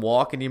can't even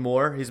walk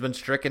anymore. He's been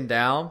stricken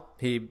down.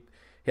 He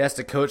has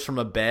to coach from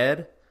a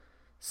bed.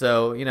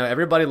 So,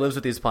 everybody lives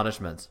with these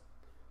punishments.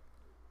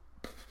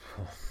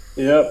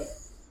 Yep.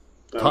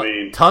 I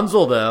mean,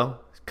 Tunsil, though,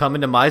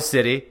 coming to my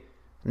city,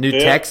 new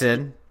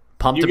Texan,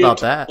 pumped about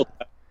that.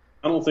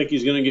 I don't think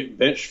he's going to get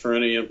benched for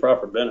any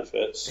improper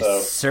benefits.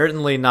 So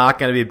certainly not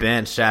going to be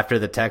benched after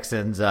the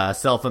Texans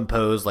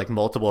self-imposed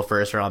multiple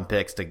first-round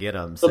picks to get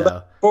him. So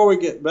before we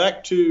get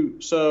back to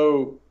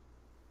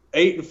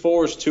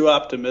 8-4 is too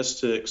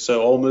optimistic.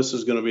 So Ole Miss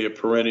is going to be a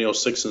perennial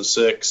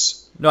 6-6.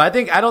 No, I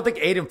don't think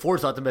 8-4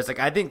 is optimistic.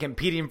 I think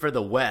competing for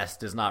the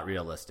West is not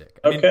realistic.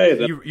 Okay,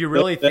 you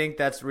really think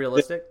that's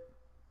realistic?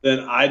 Then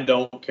I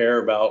don't care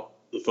about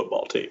the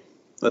football team.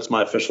 That's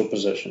my official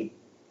position.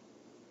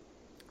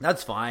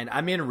 That's fine.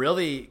 I mean,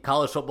 really,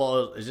 college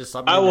football is just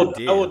something I will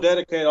to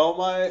dedicate all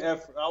my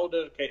effort. I will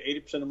dedicate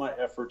 80% of my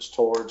efforts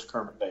towards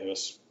Kermit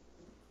Davis.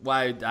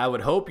 Why? I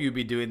would hope you'd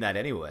be doing that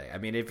anyway. I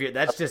mean,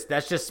 that's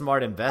just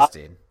smart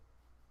investing.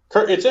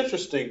 It's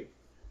interesting.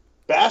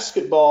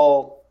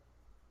 Basketball,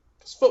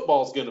 because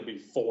football is going to be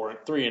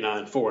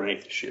 3-9,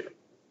 4-8 this year.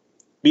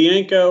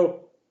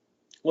 Bianco,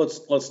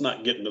 let's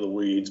not get into the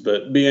weeds,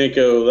 but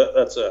Bianco,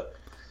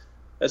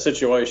 that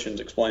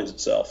situation explains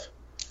itself.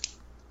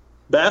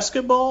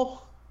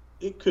 Basketball,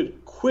 it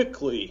could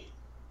quickly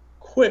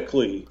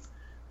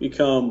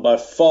become by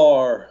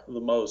far the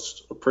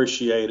most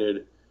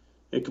appreciated.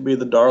 It could be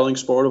the darling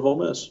sport of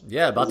Ole Miss.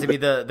 Yeah, about to be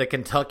the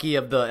Kentucky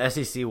of the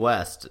SEC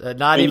West.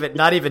 Not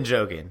even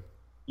joking.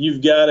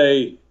 You've got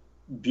a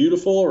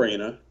beautiful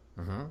arena.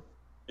 Mm-hmm.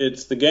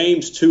 It's the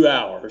game's 2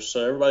 hours,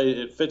 so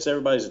it fits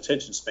everybody's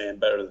attention span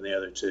better than the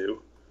other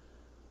two.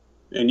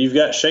 And you've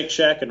got Shake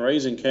Shack and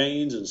Raising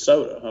Cane's and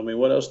soda. I mean,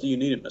 what else do you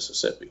need in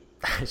Mississippi?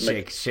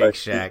 Shake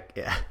Shack,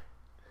 yeah.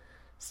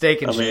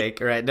 Steak and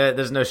Shake, right? No,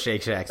 there's no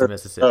Shake Shacks in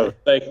Mississippi. Oh,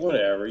 steak,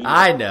 whatever.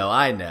 I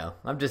know.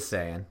 I'm just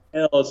saying.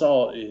 Hell, it's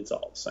all the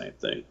same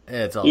thing.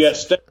 It's all. You got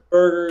steak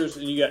burgers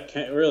and you got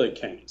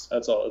Cane's.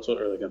 That's all. That's what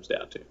it really comes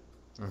down to.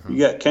 Mm-hmm. You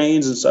got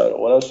Cane's and soda.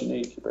 What else you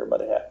need to keep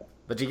everybody happy?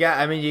 But you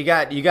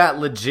got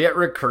legit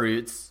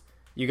recruits.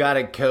 You got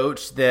a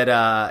coach that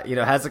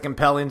has a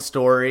compelling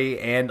story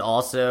and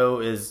also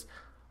is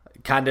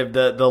kind of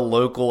the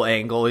local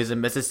angle. He's a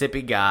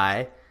Mississippi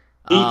guy.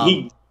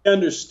 He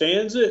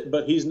understands it,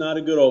 but he's not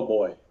a good old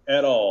boy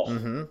at all.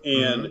 Mm-hmm,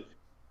 and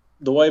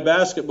the way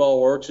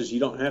basketball works is you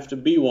don't have to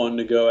be one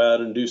to go out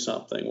and do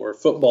something. Where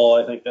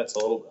football, I think that's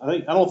I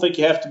don't think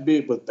you have to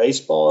be with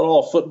baseball at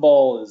all.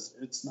 Football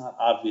it's not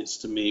obvious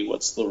to me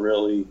what's the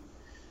really.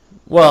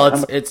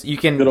 Well, it's you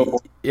can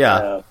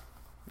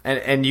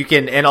And you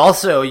can, and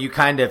also you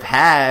kind of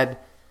had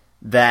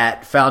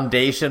that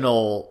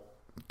foundational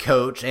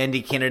coach.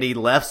 Andy Kennedy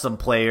left some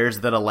players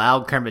that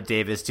allowed Kermit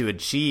Davis to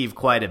achieve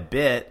quite a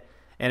bit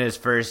in his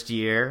first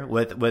year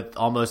with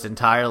almost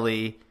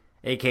entirely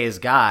AK's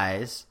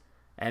guys.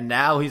 And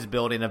now he's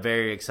building a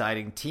very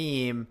exciting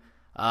team,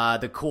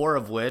 the core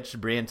of which,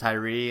 Brian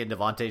Tyree and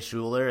Devontae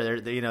Schuler,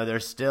 they're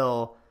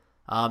still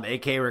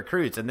AK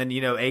recruits. And then,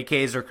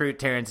 AK's recruit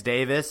Terrence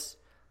Davis,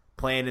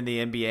 playing in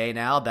the NBA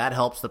now, that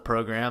helps the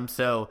program.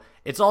 So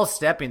it's all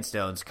stepping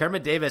stones.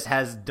 Kermit Davis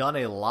has done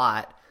a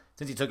lot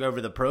since he took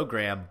over the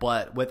program,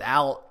 but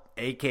without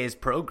AK's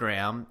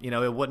program,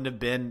 it wouldn't have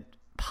been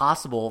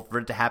possible for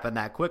it to happen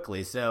that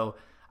quickly. So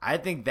I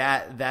think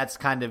that's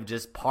kind of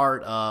just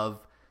part of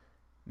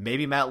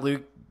maybe Matt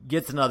Luke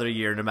gets another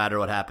year no matter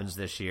what happens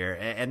this year.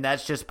 And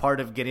that's just part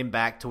of getting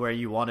back to where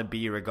you want to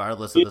be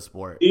regardless of the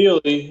sport.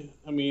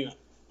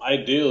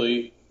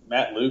 Ideally,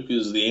 Matt Luke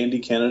is the Andy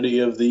Kennedy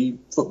of the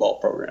football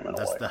program in a way.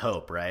 That's the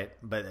hope, right?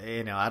 But,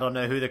 I don't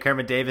know who the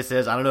Kermit Davis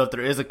is. I don't know if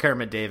there is a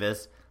Kermit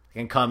Davis that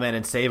can come in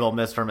and save Ole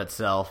Miss from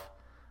itself.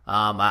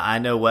 I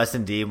know Wes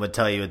and Dean would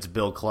tell you it's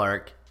Bill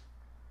Clark.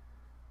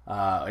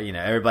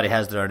 Everybody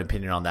has their own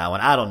opinion on that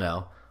one. I don't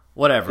know.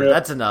 Whatever. Yeah.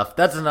 That's enough.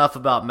 That's enough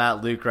about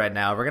Matt Luke right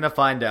now. We're going to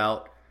find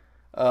out,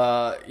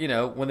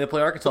 when they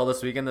play Arkansas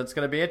this weekend. That's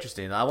going to be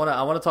interesting. I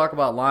want to talk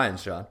about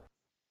Lions, Sean.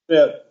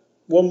 Yeah.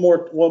 One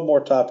more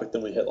topic,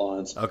 then we hit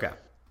Lions. Okay.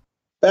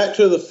 Back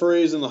to the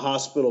Freeze in the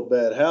hospital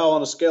bed. How,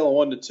 on a scale of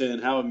 1 to 10,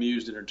 how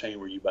amused, entertained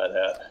were you by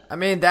that? I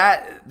mean,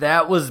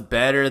 that was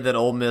better than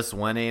Ole Miss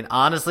winning.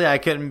 Honestly, I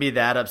couldn't be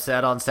that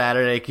upset on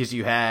Saturday because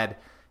you had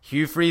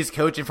Hugh Freeze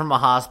coaching from a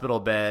hospital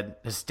bed,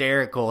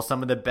 hysterical.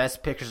 Some of the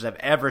best pictures I've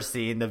ever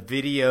seen. The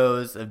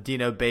videos of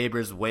Dino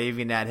Babers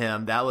waving at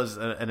him. That was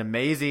an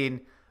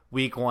amazing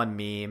Week 1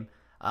 meme.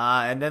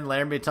 And then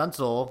Laramie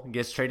Tunsil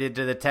gets traded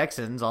to the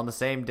Texans on the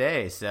same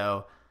day.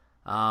 So,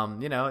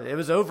 it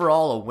was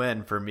overall a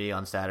win for me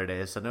on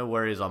Saturday. So no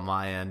worries on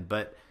my end.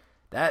 But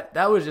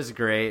that was just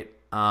great.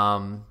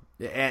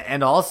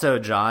 And also,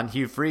 John,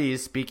 Hugh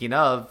Freeze, speaking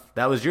of,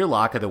 that was your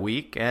lock of the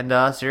week,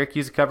 and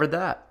Syracuse covered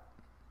that.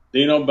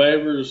 Dino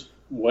Babers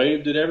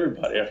waved at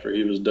everybody after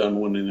he was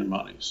done winning their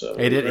money. So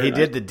He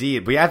did the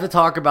deed. We have to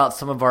talk about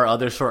some of our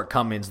other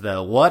shortcomings,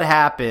 though. What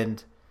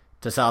happened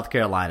to South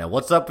Carolina?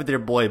 What's up with your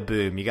boy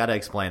Boom? You got to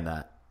explain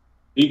that.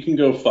 He can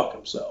go fuck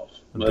himself.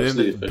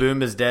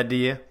 Boom is dead to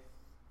you?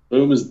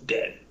 Boom is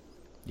dead.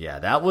 Yeah,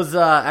 that was,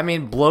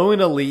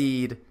 blowing a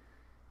lead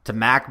to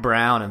Mac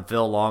Brown and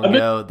Phil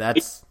Longo.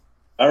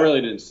 I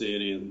really didn't see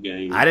any of the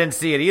game. I didn't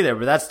see it either,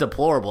 but that's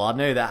deplorable. I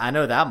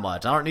know that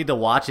much. I don't need to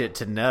watch it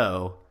to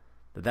know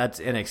that that's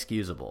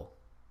inexcusable.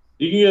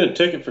 You can get a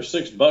ticket for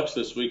 $6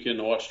 this weekend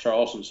to watch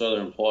Charleston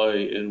Southern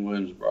play in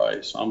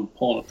Williams-Brice. I'm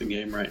pulling up the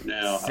game right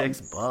now.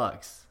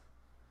 $6.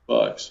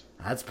 Bucks.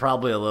 That's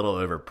probably a little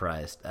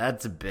overpriced.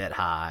 That's a bit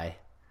high.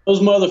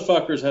 Those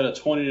motherfuckers had a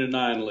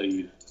 20-9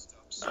 lead.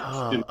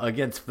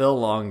 Against Phil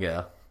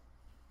Longo.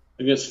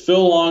 Against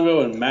Phil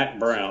Longo and Mac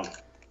Brown.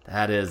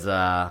 That is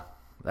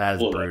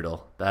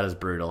brutal. That is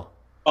brutal.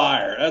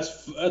 Fire.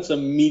 That's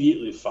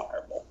immediately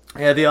fireable.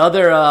 Yeah,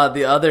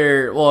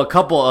 a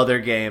couple other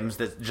games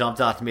that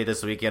jumped out to me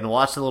this weekend.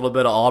 Watched a little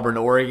bit of Auburn,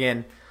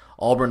 Oregon.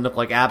 Auburn looked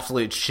like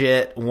absolute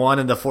shit. Won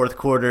in the fourth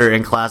quarter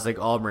in classic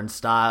Auburn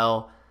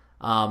style.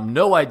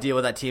 No idea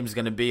what that team's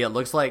going to be. It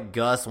looks like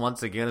Gus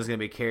once again is going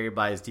to be carried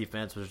by his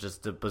defense, which is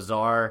just a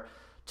bizarre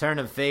turn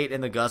of fate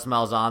in the Gus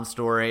Malzahn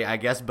story. I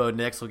guess Bo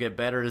Nix will get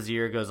better as the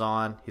year goes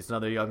on. He's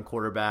another young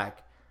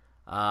quarterback.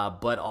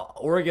 But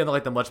Oregon looked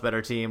like the much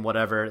better team,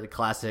 whatever. The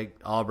classic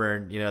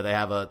Auburn, they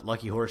have a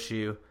lucky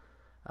horseshoe,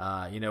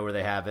 where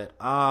they have it.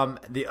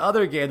 The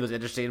other game that was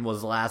interesting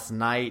was last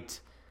night,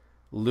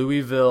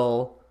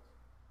 Louisville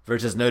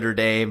versus Notre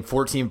Dame,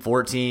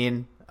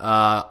 14-14,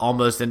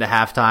 almost into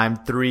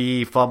halftime,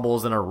 3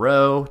 fumbles in a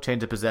row,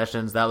 change of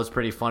possessions. That was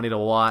pretty funny to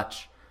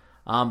watch.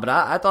 But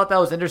I thought that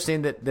was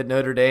interesting that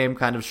Notre Dame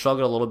kind of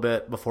struggled a little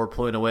bit before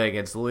pulling away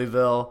against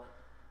Louisville.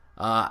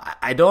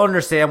 I don't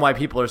understand why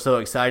people are so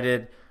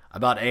excited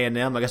about A&M.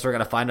 I guess we're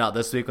going to find out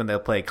this week when they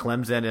play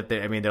Clemson.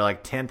 They're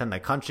like 10th in the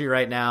country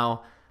right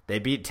now. They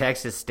beat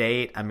Texas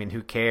State.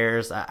 Who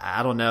cares?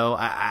 I don't know.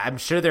 I'm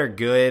sure they're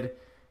good.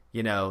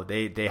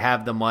 They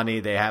have the money,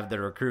 they have the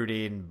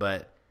recruiting,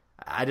 but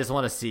I just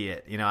want to see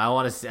it.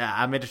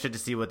 I'm interested to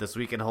see what this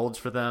weekend holds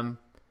for them.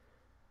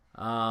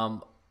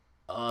 Some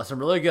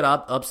really good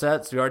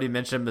upsets. We already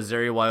mentioned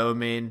Missouri,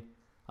 Wyoming.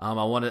 I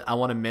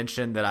want to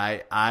mention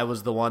that I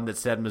was the one that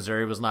said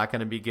Missouri was not going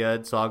to be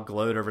good, so I'll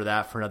gloat over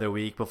that for another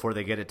week before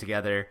they get it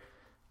together.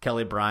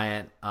 Kelly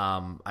Bryant,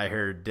 I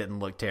heard didn't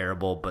look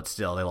terrible, but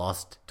still they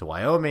lost to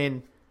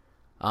Wyoming.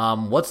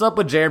 What's up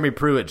with Jeremy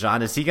Pruitt,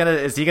 John? Is he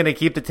gonna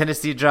keep the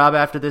Tennessee job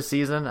after this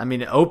season?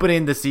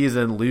 Opening the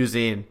season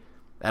losing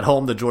at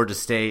home to Georgia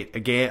State, a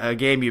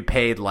game you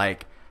paid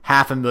like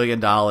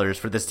 $500,000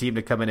 for this team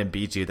to come in and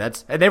beat you.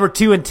 And they were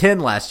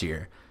 2-10 last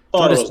year.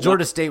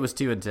 Georgia State was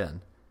 2-10.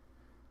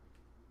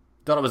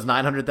 Thought it was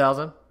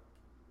 900,000.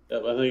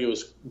 Yep, I think it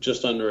was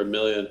just under $1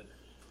 million.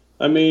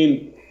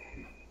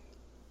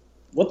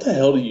 What the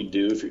hell do you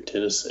do if you're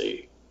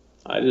Tennessee?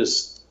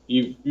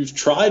 You've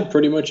tried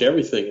pretty much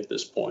everything at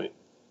this point.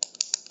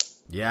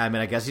 Yeah,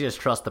 I guess you just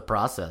trust the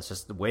process.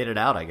 Just wait it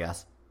out, I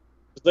guess.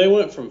 They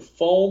went from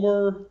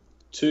Fulmer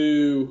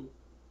to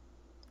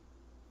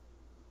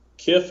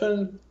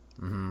Kiffin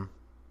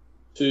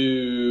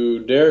to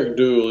Derek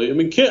Dooley. I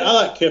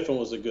thought Kiffin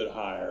was a good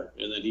hire,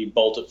 and then he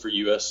bolted for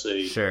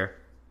USC. Sure.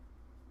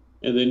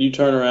 And then you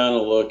turn around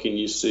and look, and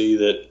you see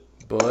that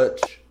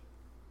Butch.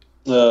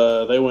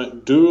 They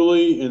went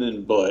Dooley and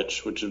then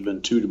Butch, which have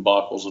been 2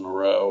 debacles in a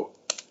row.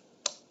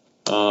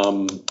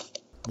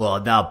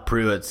 Well, now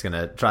Pruitt's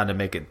trying to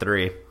make it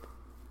 3.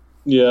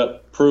 Yeah,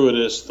 Pruitt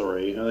is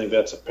 3. I think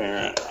that's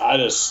apparent. I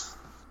don't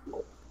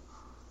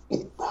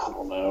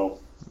know.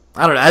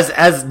 I don't know.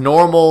 As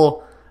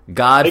normal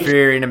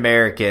God-fearing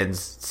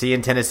Americans,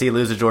 seeing Tennessee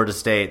lose to Georgia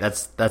State,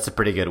 that's a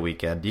pretty good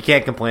weekend. You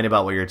can't complain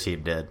about what your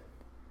team did.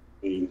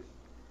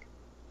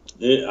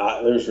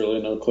 There's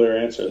really no clear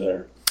answer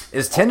there.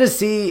 Is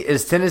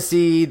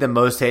Tennessee the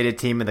most hated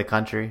team in the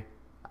country?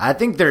 I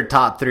think they're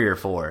top 3 or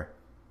 4.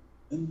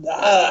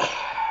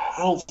 I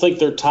don't think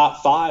they're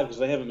top 5 because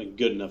they haven't been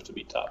good enough to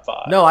be top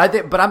 5. No,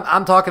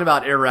 I'm talking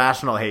about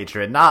irrational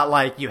hatred, not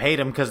like you hate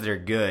them because they're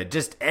good.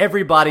 Just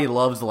everybody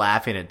loves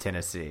laughing at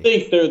Tennessee. I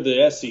think they're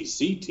the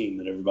SEC team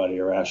that everybody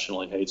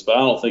irrationally hates, but I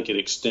don't think it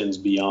extends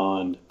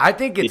beyond. I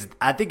think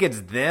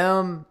it's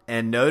them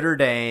and Notre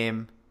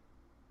Dame,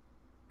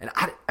 and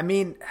I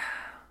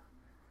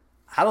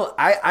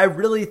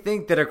really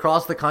think that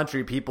across the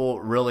country, people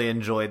really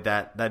enjoyed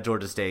that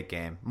Georgia State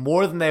game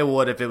more than they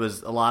would if it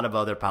was a lot of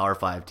other Power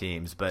 5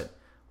 teams. But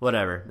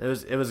whatever,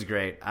 it was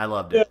great. I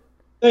loved it. Yeah,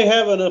 they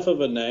have enough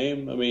of a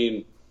name.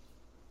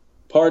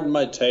 pardon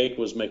my take,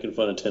 was making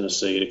fun of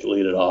Tennessee to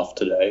lead it off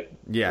today.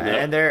 Yeah,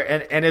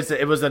 Yep. and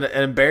it was an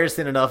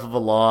embarrassing enough of a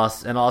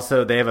loss, and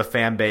also they have a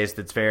fan base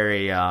that's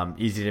very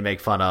easy to make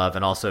fun of,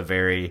 and also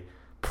very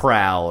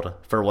proud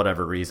for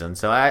whatever reason.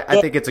 So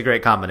I think it's a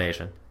great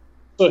combination.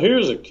 So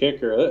here's a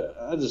kicker.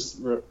 I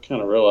just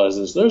kind of realized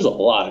this. There's a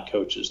lot of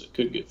coaches that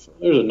could get.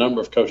 There's a number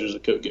of coaches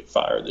that could get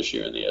fired this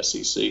year in the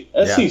SEC.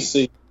 SEC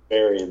is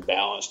very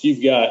imbalanced.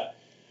 You've got.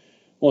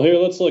 Well, here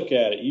let's look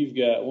at it. You've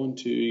got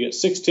you got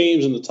 6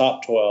 teams in the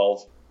top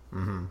 12,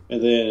 and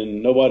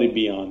then nobody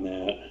beyond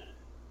that.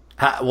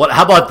 How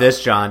about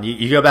this, John?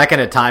 You go back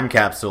in a time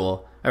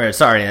capsule, or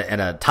sorry,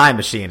 in a time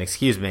machine,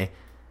 excuse me,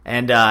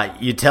 and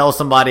you tell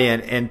somebody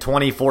in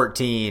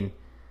 2014,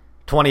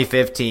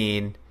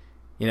 2015.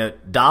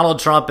 Donald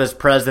Trump is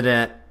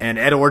president, and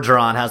Ed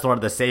Orgeron has one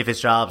of the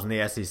safest jobs in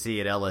the SEC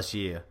at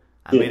LSU.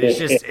 I mean,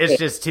 it's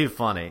just too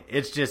funny.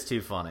 It's just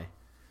too funny.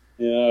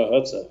 Yeah,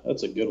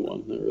 that's a good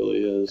one. It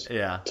really is.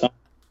 Yeah.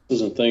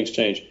 Times and things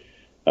change.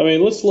 I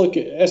mean, let's look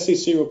at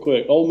SEC real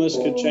quick. Ole Miss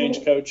could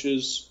change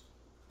coaches.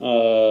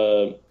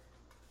 Auburn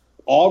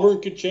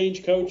could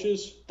change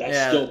coaches.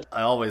 They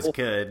always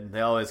could. They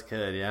always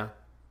could. Yeah.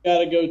 Got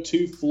to go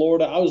to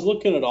Florida. I was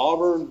looking at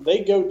Auburn.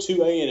 They go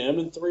to A&M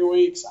in 3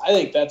 weeks. I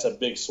think that's a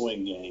big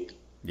swing game.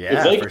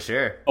 Yeah, for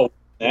sure.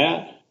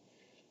 That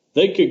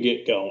they could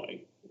get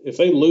going. If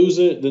they lose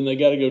it, then they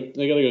got to go.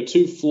 They got to go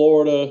to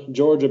Florida,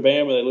 Georgia,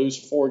 Bama. They lose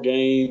 4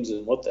 games,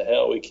 and what the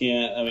hell? We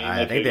can't. I mean,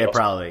 I think they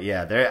probably.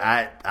 Yeah,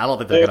 I don't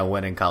think they're going to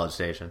win in College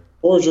Station.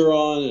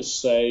 Orgeron is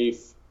safe.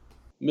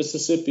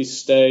 Mississippi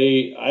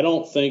State, I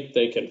don't think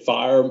they can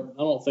fire him. I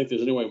don't think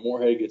there's any way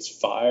Moorhead gets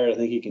fired. I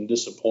think he can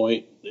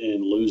disappoint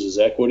and lose his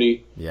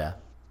equity. Yeah.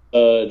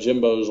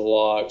 Jimbo's a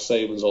lock.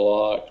 Saban's a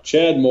lock.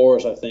 Chad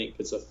Morris, I think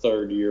it's a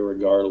 3rd year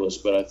regardless,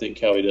 but I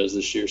think how he does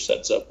this year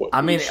sets up what.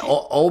 I mean,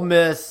 Ole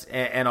Miss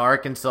and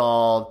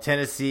Arkansas,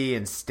 Tennessee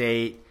and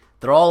State,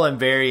 they're all in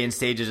varying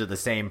stages of the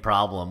same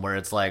problem where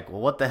it's like, well,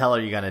 what the hell are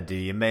you going to do?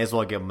 You may as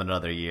well give them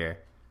another year.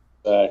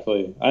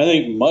 Exactly. I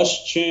think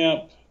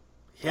Muschamp.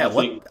 Yeah,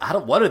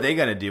 what are they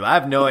going to do? I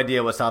have no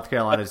idea what South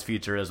Carolina's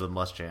future is with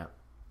Muschamp.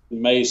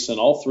 Mason,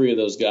 all 3 of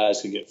those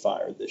guys could get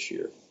fired this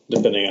year,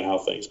 depending on how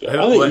things go.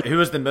 Who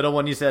was the middle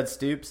one you said,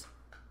 Stoops?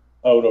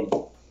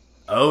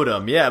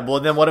 Odom, yeah. Well,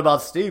 then what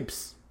about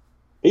Stoops?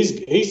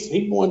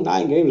 He won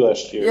 9 games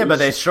last year. Yeah, but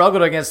they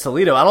struggled against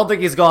Toledo. I don't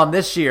think he's gone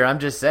this year. I'm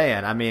just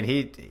saying. I mean,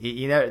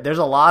 he there's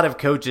a lot of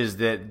coaches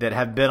that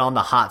have been on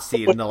the hot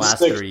seat in the last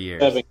 3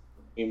 years. 7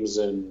 games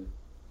and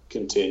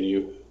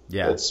continue.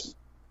 Yeah.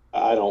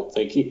 I don't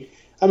think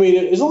I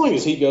mean, as long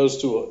as he goes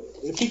to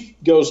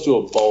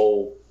a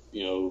bowl,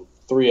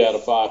 3 out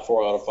of 5,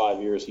 4 out of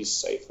 5 years, he's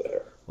safe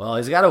there. Well,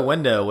 he's got a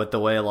window with the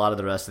way a lot of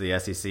the rest of the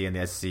SEC and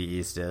the SEC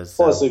East is.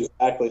 So. Plus,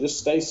 exactly, just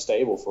stay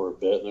stable for a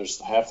bit, and there's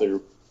half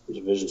their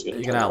division's going to.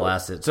 You can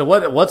outlast it. So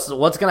what's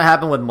going to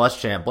happen with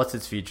Muschamp? What's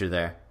his future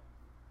there?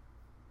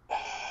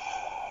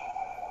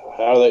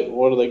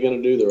 What are they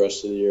going to do the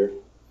rest of the year?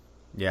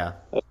 Yeah.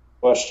 That's the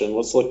question.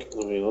 Let's look.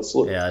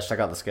 Yeah, let's check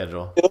out the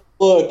schedule.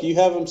 Look, you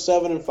have him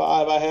 7-5.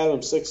 I have him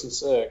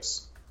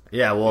 6-6.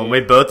 Yeah, well,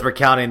 we both were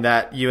counting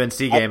that UNC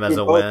game as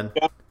a win.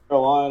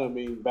 Carolina, I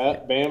mean,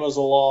 Bama's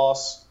a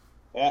loss.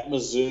 At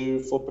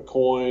Mizzou, flip a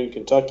coin.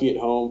 Kentucky at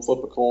home,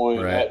 flip a coin.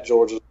 Right. At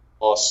Georgia,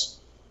 loss.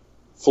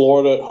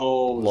 Florida at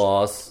home,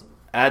 loss.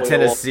 At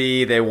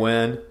Tennessee, they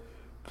win.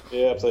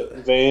 Yeah,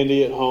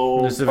 Vandy at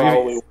home,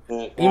 probably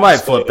win. You might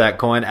flip that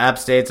coin. App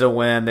State's a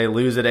win. They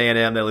lose at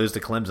A&M. They lose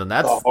to Clemson.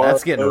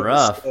 That's getting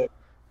rough.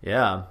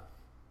 Yeah.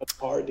 That's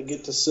hard to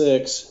get to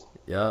 6.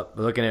 Yep.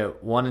 We're looking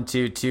at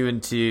 1-2,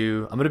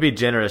 2-2. I'm going to be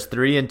generous.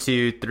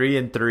 3-2,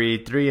 3-3,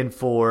 3-4,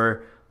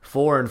 4-4,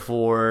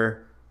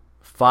 5-4,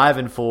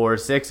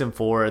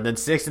 6-4, and then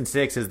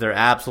 6-6 is their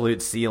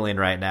absolute ceiling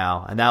right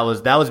now. And that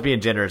was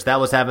being generous. That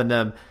was having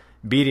them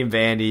beating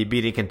Vandy,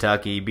 beating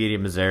Kentucky,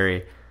 beating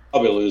Missouri.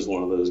 Probably lose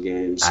one of those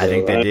games. I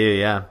think they do.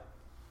 Yeah.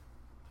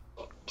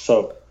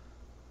 So,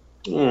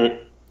 all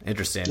right.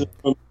 Interesting.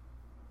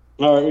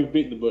 All right, we've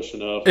beaten the bush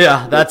enough.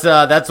 Yeah,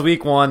 that's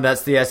week 1.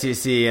 That's the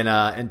SEC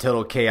in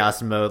total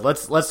chaos mode.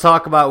 Let's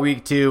talk about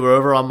week 2. We're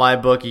over on my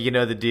book. You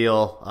know the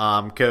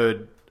deal.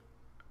 Code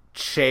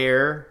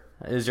CHAIR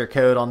is your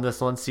code on this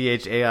one.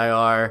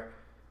 CHAIR.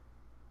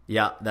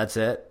 Yeah, that's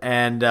it.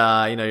 And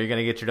you're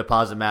gonna get your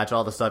deposit match,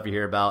 all the stuff you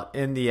hear about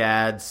in the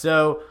ad.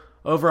 So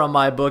over on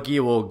my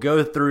bookie, we'll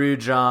go through,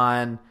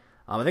 John.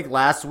 I think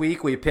last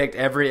week we picked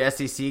every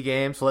SEC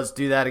game, so let's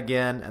do that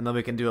again, and then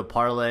we can do a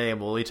parlay, and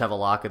we'll each have a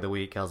lock of the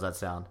week. How's that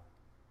sound?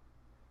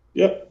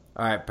 Yep.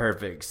 All right,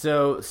 perfect.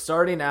 So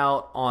starting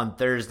out on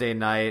Thursday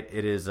night,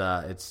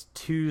 it's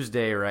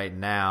Tuesday right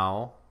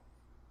now.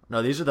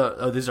 No, these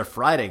are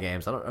Friday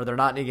games. Are there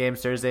not any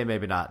games Thursday?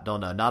 Maybe not. Don't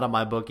know. Not on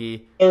my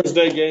bookie.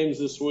 Thursday games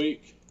this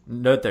week.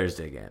 No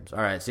Thursday games. All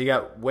right, so you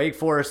got Wake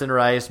Forest and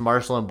Rice,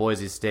 Marshall and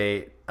Boise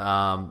State.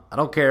 I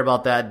don't care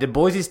about that. Did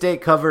Boise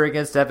State cover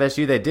against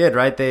FSU? They did,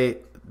 right? They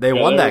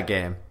won that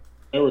game.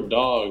 They were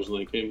dogs, and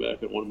they came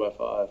back and won by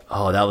 5.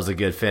 Oh, that was a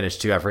good finish,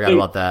 too. I forgot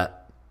about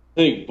that.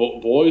 I think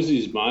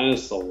Boise's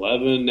minus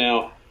 11.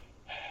 Now,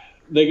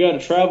 they got to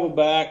travel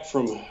back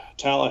from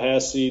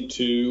Tallahassee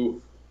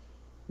to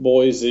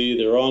Boise.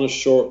 They're on a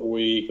short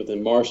week, but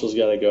then Marshall's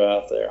got to go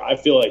out there. I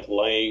feel like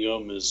laying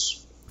them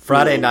is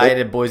Friday night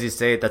at Boise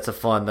State. That's a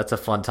fun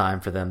time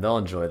for them. They'll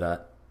enjoy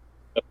that.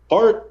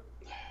 Part.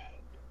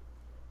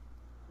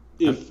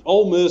 If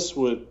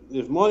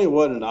if money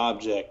wasn't an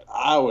object,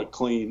 I would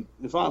clean.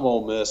 If I'm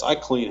Ole Miss, I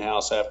clean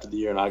house after the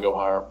year and I go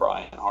hire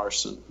Brian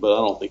Harsin. But I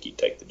don't think he'd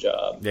take the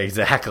job.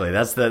 Exactly.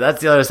 That's the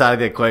other side of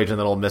the equation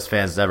that Ole Miss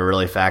fans never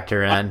really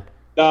factor in.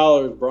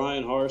 $,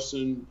 Brian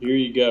Harsin. Here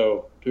you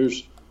go.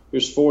 Here's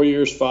 4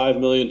 years, $5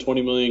 million,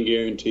 $20 million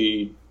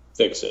guaranteed.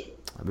 Fix it.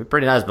 It'd be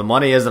pretty nice, but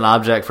money is an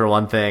object for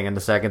one thing, and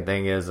the second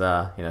thing is,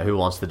 who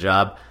wants the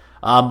job.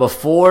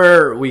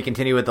 Before we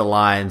continue with the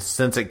lines,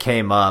 since it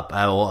came up,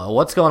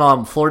 what's going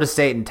on? Florida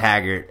State and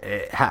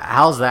Taggart.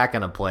 How's that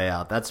going to play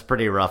out? That's a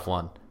pretty rough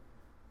one.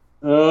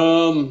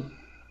 I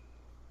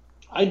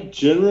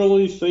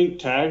generally think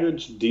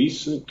Taggart's a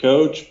decent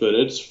coach, but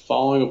it's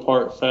falling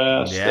apart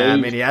fast. Yeah,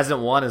 he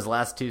hasn't won his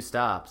last 2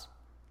 stops.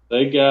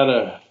 They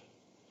gotta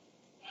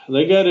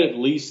at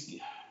least.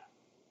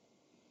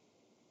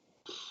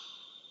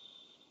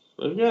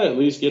 They've got to at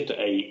least get to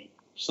 8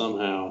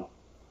 somehow,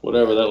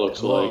 whatever that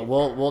looks like.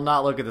 We'll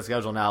not look at the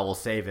schedule now. We'll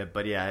save it.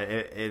 But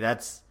yeah,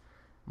 that's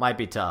might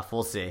be tough.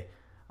 We'll see.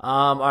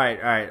 All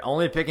right.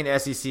 Only picking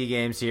SEC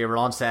games here. We're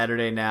on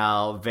Saturday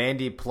now.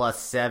 Vandy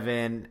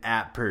 +7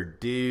 at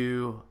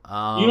Purdue.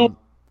 You don't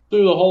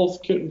do the whole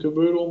kit and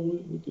caboodle. We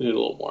can hit a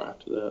little more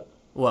after that.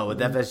 What with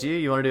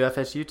FSU? You want to do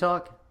FSU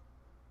talk?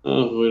 We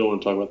don't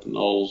want to talk about the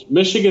Knowles.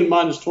 Michigan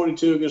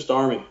 -22 against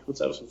Army.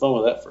 Let's have some fun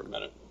with that for a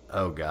minute.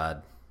 Oh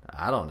God.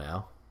 I don't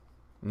know.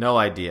 No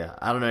idea.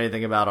 I don't know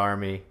anything about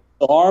Army.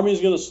 The Army's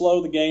going to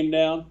slow the game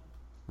down.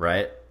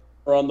 Right.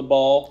 Run the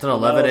ball. It's an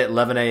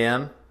 11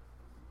 a.m.?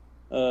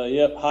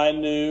 Yep, high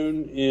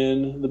noon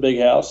in the big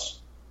house.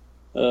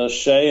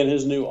 Shea and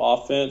his new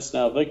offense.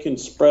 Now, if they can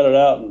spread it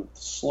out and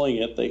sling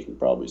it, they can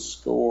probably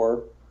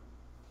score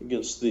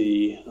against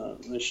they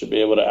should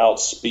be able to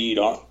outspeed,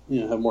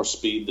 have more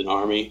speed than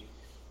Army.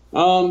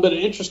 But an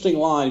interesting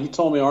line. If you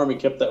told me Army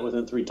kept that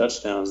within 3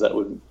 touchdowns, that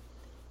would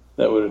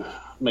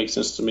make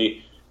sense to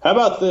me. How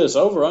about this?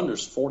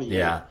 Over-under's 48.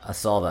 Yeah, I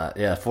saw that.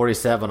 Yeah,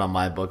 47 on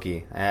my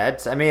bookie.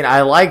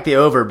 I like the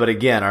over, but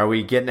again, are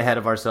we getting ahead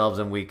of ourselves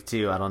in week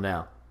 2? I don't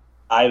know.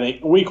 I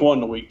think week 1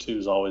 to week 2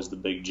 is always the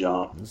big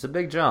jump. It's a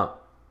big jump.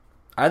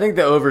 I think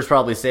the over's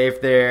probably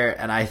safe there,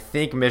 and I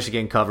think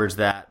Michigan covers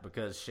that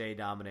because Shea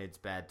dominates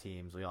bad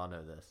teams. We all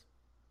know this.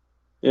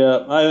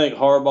 Yeah, I think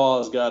Harbaugh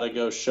has got to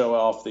go show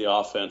off the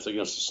offense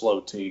against a slow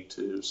team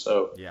too.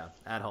 So yeah,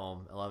 at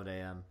home, 11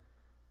 a.m.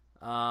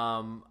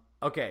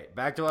 Okay,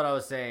 back to what I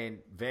was saying.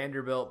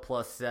 Vanderbilt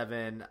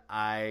 +7.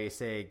 I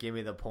say give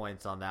me the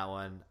points on that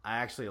one. I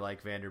actually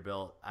like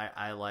Vanderbilt.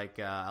 I like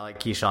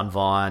Keyshawn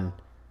Vaughn.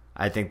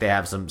 I think they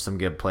have some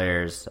good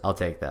players. I'll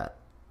take that.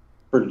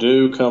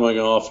 Purdue coming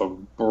off a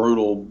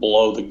brutal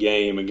blow the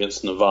game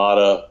against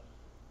Nevada.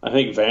 I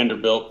think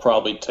Vanderbilt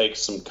probably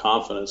takes some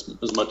confidence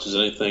as much as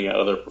anything out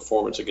of their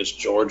performance against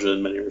Georgia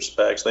in many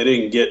respects. They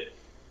didn't get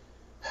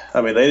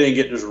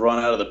just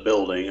run out of the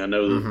building. I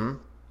know that.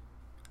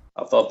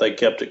 I thought they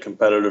kept it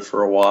competitive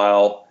for a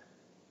while.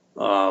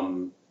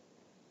 I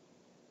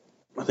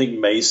think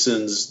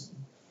Mason's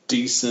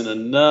decent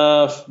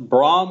enough.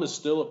 Braum is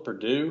still at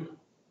Purdue.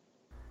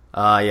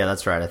 Yeah,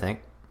 that's right, I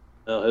think.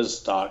 Well, his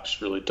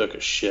stocks really took a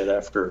shit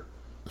after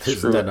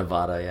losing to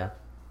Nevada, yeah.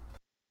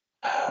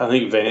 I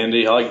think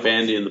Vandy. I like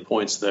Vandy in the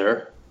points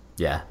there.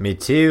 Yeah, me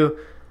too.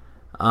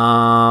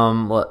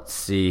 Let's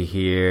see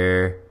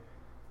here.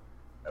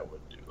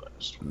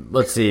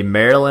 Let's see,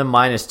 Maryland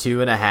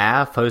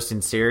 -2.5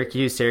 hosting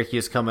Syracuse.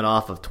 Syracuse coming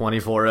off of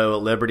 24-0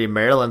 at Liberty.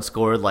 Maryland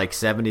scored like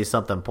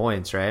 70-something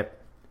points, right?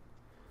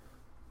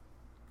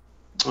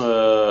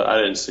 I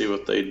didn't see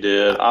what they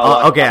did.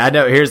 Okay, I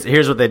know.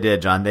 Here's what they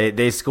did, John.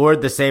 They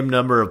scored the same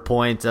number of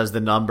points as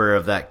the number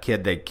of that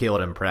kid they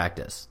killed in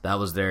practice. That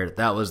was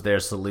their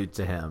salute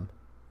to him.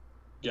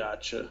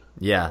 Gotcha.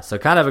 Yeah, so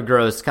kind of a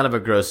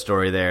gross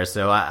story there.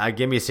 So I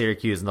give me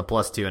Syracuse in the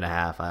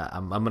 +2.5.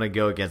 I'm gonna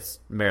go against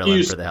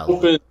Maryland for the hell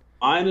of it.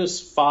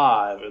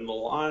 -5, and the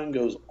line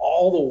goes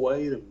all the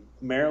way to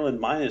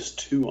Maryland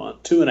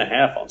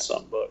 -2.5 on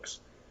some books.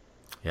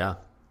 Yeah,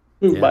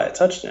 moved by a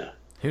touchdown.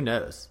 Who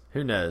knows?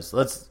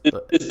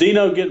 Is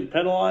Dino getting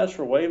penalized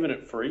for waving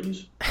at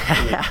freeze?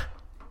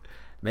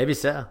 Maybe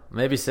so.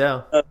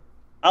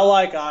 I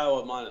like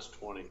Iowa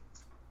 -20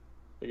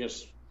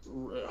 against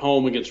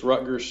home against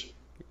Rutgers.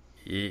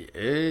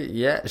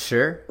 Yeah,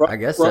 sure. I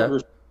guess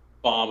Rutgers, so.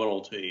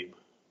 Phenomenal team.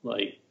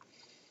 Like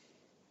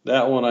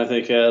that one, I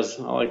think I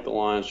like the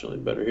Lions really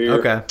better here.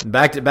 Okay,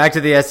 back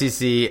to the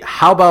SEC.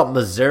 How about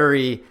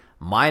Missouri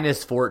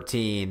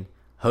 -14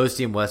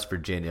 hosting West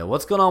Virginia?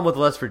 What's going on with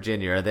West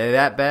Virginia? Are they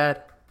that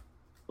bad?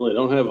 Well, they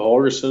don't have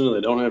Holgerson and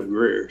they don't have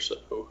Greer, so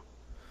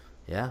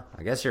yeah,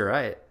 I guess you're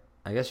right.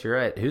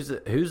 Who's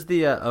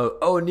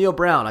the Neil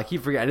Brown? I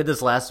keep forgetting. I did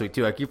this last week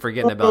too. I keep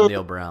forgetting about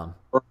Neil Brown.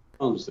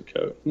 Brown's the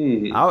coach.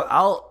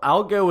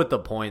 I'll go with the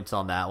points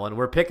on that one.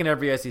 We're picking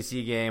every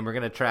SEC game. We're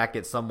gonna track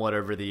it somewhat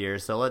over the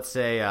years. So let's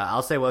say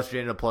I'll say West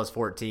Virginia plus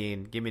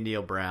 14. Give me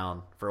Neil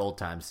Brown for old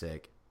time's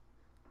sake.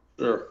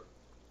 Sure.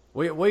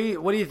 What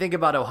do you think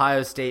about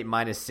Ohio State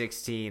minus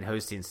 16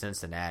 hosting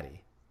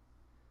Cincinnati?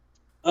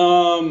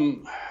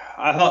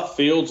 I thought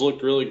Fields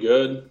looked really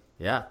good,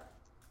 Yeah.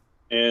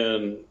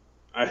 and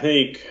I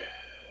think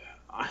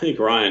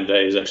Ryan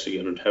Day is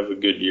actually going to have a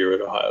good year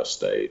at Ohio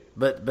State.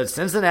 But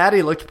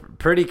Cincinnati looked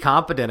pretty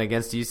competent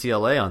against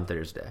UCLA on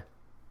Thursday.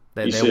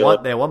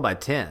 They won by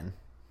 10.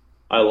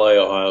 I lay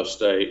Ohio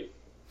State.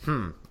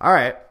 All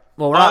right.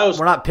 Well,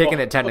 we're not picking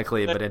it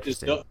technically, but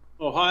interesting.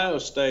 Ohio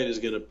State is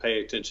going to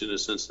pay attention to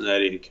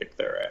Cincinnati and kick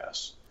their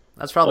ass.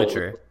 That's probably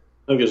true.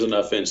 I think there's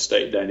enough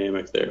in-state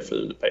dynamic there for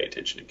them to pay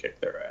attention and kick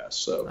their ass.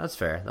 So that's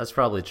fair. That's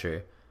probably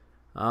true.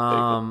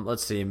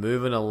 Let's see.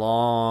 Moving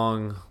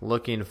along,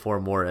 looking for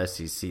more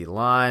SEC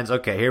lines.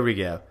 Okay, here we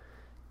go.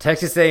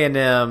 Texas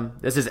A&M.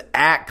 This is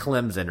at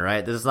Clemson,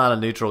 right? This is not a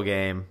neutral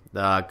game.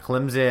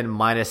 Clemson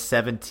minus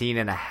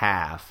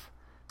 17.5.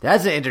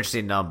 That's an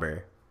interesting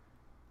number.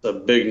 It's a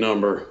big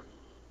number.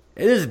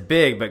 It is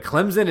big, but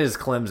Clemson is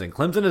Clemson.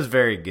 Clemson is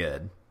very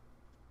good.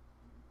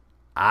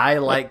 I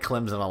like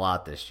Clemson a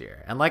lot this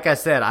year. And like I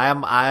said,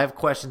 I have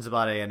questions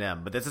about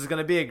A&M, but this is going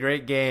to be a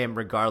great game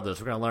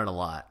regardless. We're going to learn a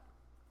lot.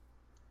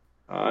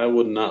 I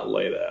would not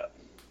lay that.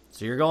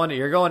 So you're going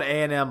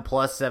A&M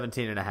plus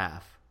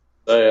 17.5.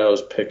 Say I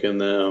was picking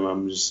them.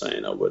 I'm just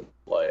saying I wouldn't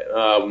play it.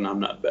 I'm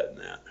not betting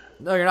that.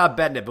 No, you're not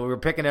betting it, but we're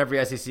picking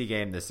every SEC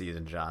game this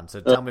season, John.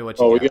 So tell me what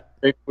you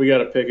got. We got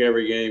to pick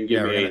every game.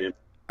 Give me A&M.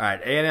 All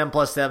right, A&M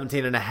plus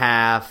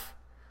 17.5.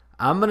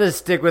 I'm going to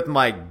stick with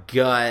my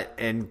gut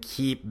and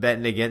keep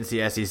betting against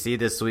the SEC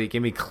this week.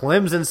 Give me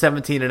Clemson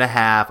 17.5.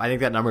 I think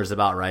that number is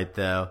about right,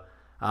 though.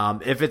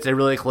 If it's a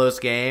really close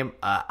game,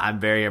 I'm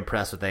very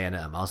impressed with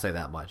A&M. I'll say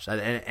that much.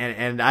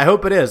 And I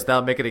hope it is.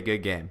 That'll make it a good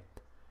game.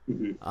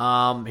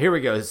 Mm-hmm. Here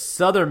we go.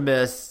 Southern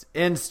Miss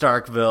in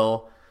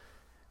Starkville.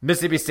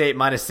 Mississippi State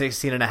minus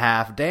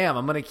 16.5. Damn,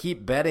 I'm going to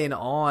keep betting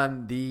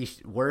on the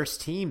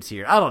worst teams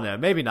here. I don't know.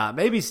 Maybe not.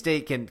 Maybe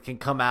State can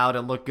come out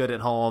and look good at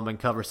home and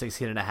cover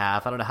 16.5. I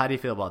don't know. How do you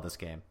feel about this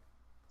game?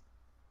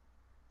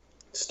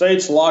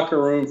 State's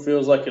locker room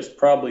feels like it's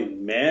probably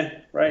meh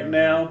right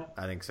now.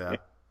 I think so.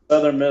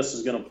 Southern Miss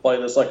is going to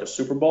play this like a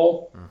Super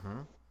Bowl.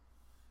 Mm-hmm.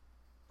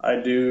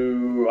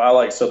 I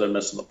like Southern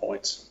Miss in the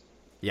points.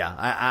 Yeah,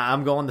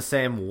 I'm going the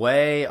same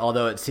way,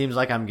 although it seems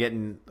like I'm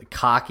getting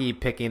cocky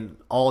picking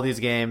all these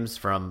games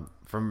from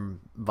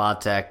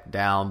Vatech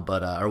down,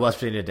 or West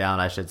Virginia down,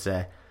 I should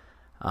say.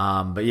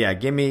 But yeah,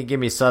 give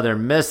me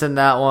Southern Miss in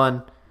that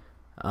one.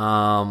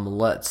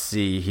 Let's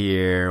see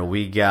here.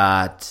 We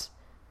got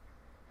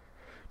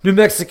New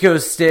Mexico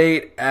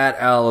State at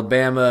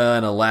Alabama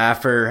and a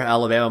laugher.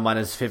 Alabama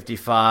minus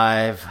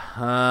 55.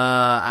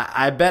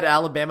 I bet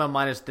Alabama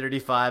minus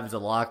 35 is a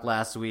lock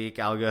last week.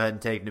 I'll go ahead and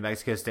take New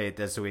Mexico State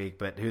this week,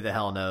 but who the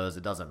hell knows?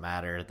 It doesn't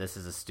matter. This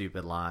is a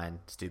stupid line,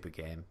 stupid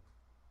game.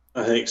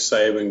 I think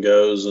Saban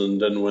goes and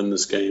doesn't win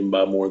this game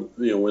by more,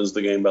 wins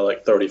the game by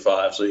like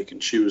 35 so he can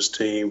chew his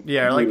team.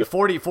 Yeah, like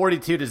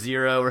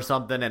 42-0 or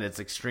something, and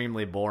it's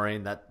extremely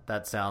boring.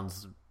 That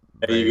sounds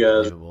very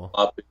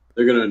believable.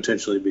 They're going to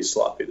intentionally be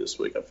sloppy this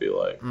week, I feel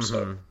like. Mm-hmm.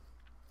 So,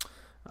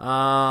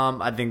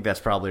 I think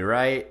that's probably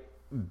right.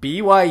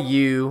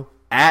 BYU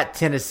at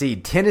Tennessee.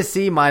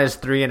 Tennessee minus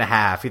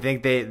 3.5. You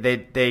think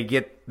they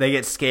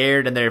get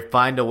scared and they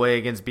find a way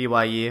against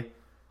BYU?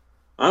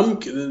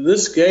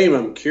 This game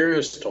I'm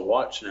curious to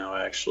watch now.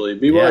 Actually,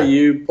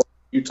 BYU played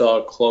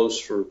Utah close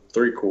for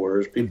 3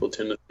 quarters. People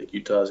tend to think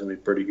Utah's going to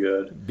be pretty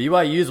good.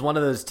 BYU is one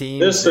of those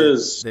teams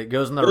that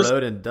goes on the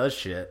road and does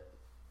shit.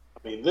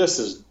 I mean, this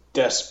is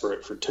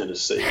desperate for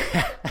Tennessee.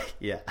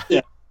 Yeah.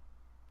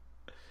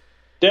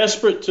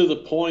 Desperate to the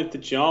point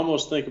that you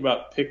almost think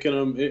about picking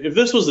them. If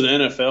this was an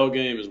NFL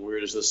game, as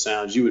weird as this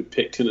sounds, you would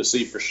pick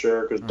Tennessee for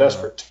sure because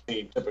desperate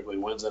team typically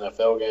wins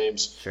NFL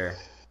games. Sure.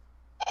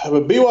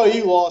 But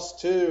BYU lost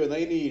too, and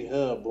they need,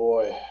 oh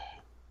boy.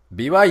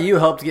 BYU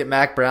helped get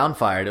Mac Brown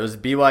fired. It was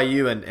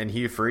BYU and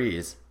Hugh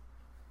Freeze.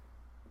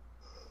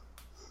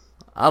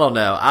 I don't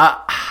know.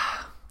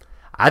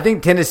 I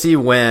think Tennessee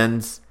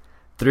wins.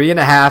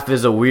 3.5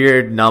 is a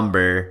weird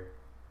number.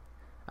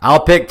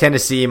 I'll pick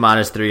Tennessee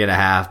minus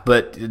 3.5,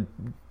 but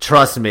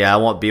trust me, I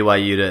want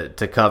BYU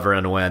to cover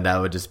and win.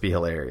 That would just be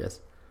hilarious.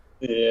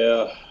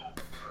 Yeah.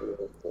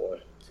 Oh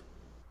boy.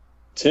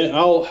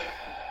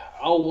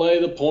 I'll lay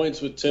the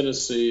points with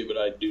Tennessee, but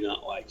I do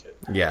not like it.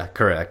 Yeah,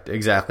 correct.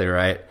 Exactly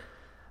right.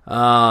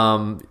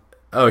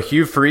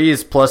 Hugh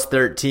Freeze plus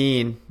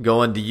 13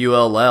 going to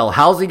ULL.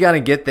 How's he going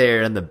to get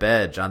there in the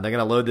bed, John? They're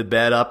going to load the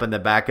bed up in the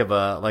back of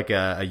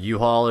a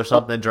U-Haul or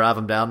something and drive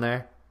him down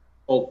there?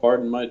 Old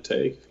pardon my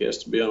take. If he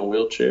has to be on a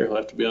wheelchair, he'll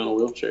have to be on a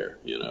wheelchair.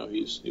 He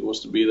wants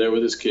to be there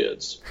with his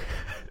kids.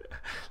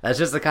 That's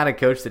just the kind of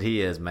coach that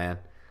he is, man.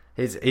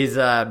 He's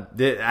I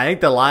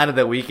think the line of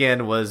the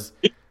weekend was,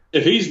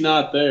 if he's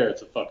not there,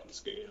 it's a fucking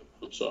scam.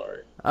 I'm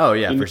sorry. Oh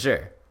yeah, for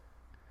sure.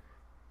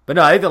 But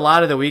no, I think the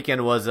line of the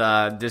weekend was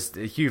just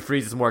Hugh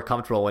Freeze is more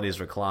comfortable when he's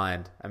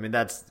reclined. I mean,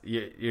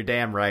 you're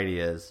damn right he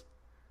is.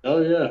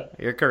 Oh, yeah.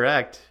 You're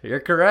correct.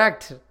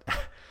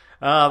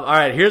 All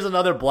right, here's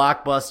another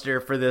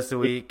blockbuster for this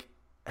week.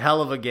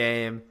 Hell of a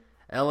game.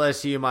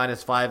 LSU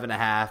minus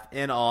 5.5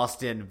 in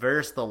Austin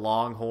versus the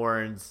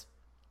Longhorns.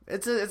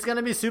 It's going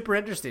to be super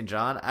interesting,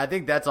 John. I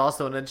think that's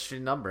also an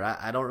interesting number.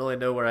 I don't really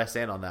know where I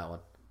stand on that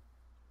one.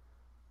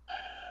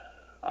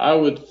 I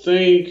would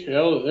think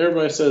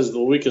everybody says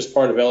the weakest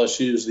part of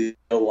LSU is the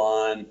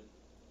O-line.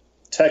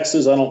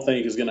 Texas, I don't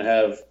think is going to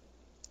have.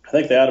 I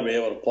think they ought to be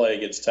able to play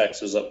against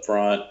Texas up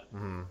front.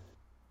 Mm-hmm.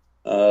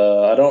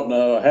 I don't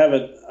know. I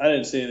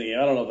didn't see anything.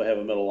 I don't know if they have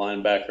a middle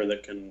linebacker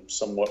that can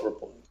somewhat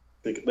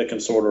that can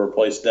sort of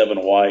replace Devin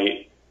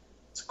White.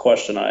 It's a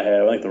question I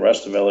have. I think the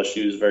rest of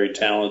LSU is very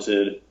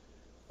talented.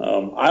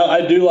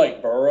 I do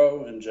like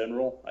Burrow in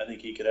general. I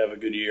think he could have a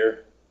good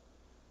year.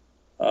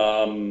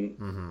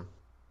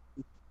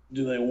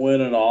 Do they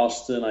win in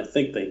Austin? I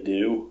think they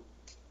do.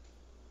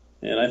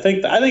 And I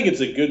think it's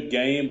a good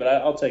game, but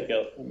I'll take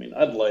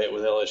I'd lay it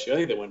with LSU. I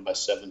think they win by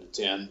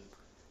 7-10.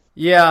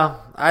 Yeah,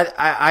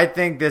 I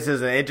think this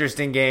is an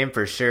interesting game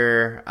for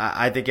sure.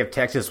 I think if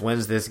Texas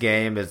wins this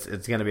game, it's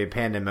going to be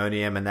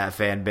pandemonium in that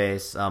fan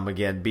base.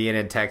 Again, being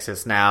in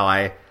Texas now,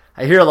 I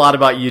hear a lot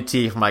about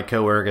UT from my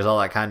coworkers, all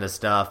that kind of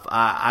stuff.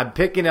 I'm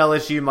picking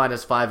LSU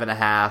minus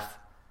 5.5,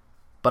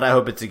 but I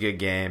hope it's a good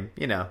game,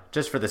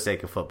 just for the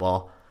sake of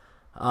football.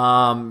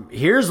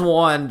 Here's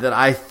one that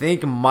I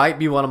think might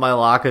be one of my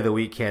lock of the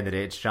week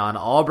candidates, John.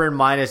 Auburn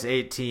minus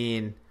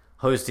 18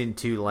 hosting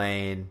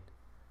Tulane.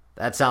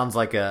 That sounds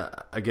like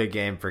a good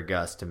game for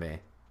Gus to me.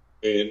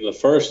 And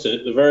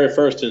the very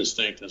first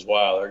instinct is,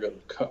 wow, they're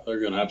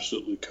going to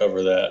absolutely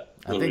cover that.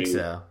 I think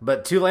so.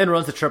 But Tulane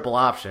runs the triple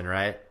option,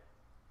 right?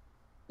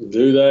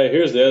 Do they?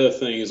 Here's the other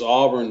thing: is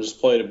Auburn just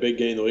played a big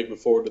game the week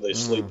before. Do they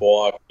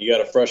sleepwalk? You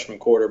got a freshman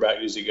quarterback.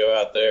 Does he go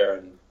out there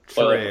and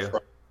play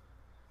like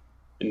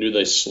and do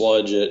they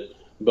sludge it?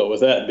 But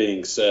with that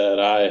being said,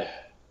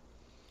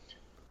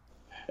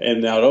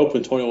 now it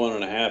opened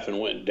 21.5 and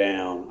went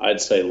down. I'd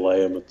say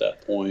lay them at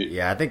that point.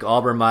 Yeah, I think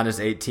Auburn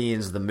minus 18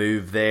 is the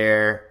move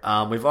there.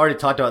 We've already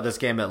talked about this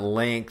game at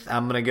length.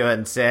 I'm going to go ahead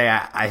and say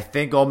I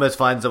think Ole Miss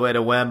finds a way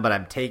to win, but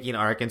I'm taking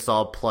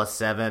Arkansas plus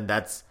 7.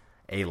 That's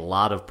a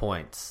lot of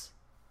points.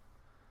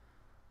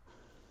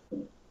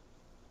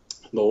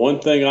 The one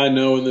thing I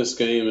know in this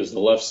game is the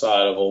left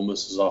side of Ole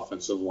Miss's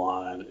offensive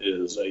line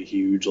is a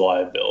huge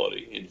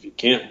liability. And if you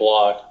can't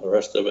block, the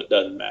rest of it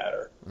doesn't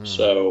matter.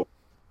 So,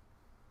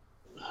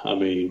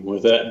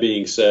 with that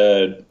being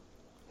said,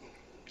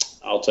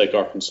 I'll take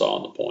Arkansas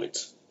on the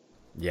points.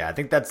 Yeah, I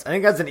think that's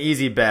an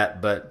easy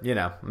bet, but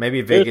maybe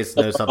Vegas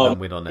knows something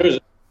we don't know. We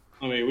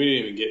didn't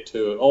even get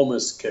to it. Ole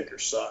Miss kicker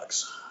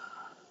sucks.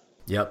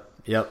 Yep,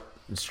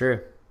 it's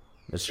true.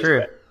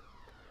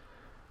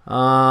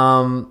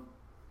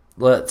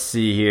 Let's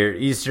see here.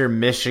 Eastern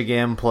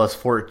Michigan plus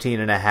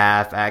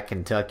 14.5 at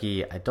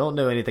Kentucky. I don't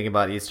know anything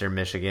about Eastern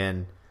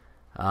Michigan.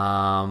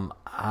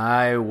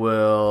 I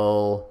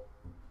will.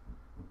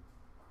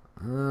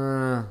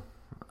 I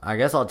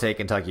guess I'll take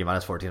Kentucky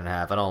minus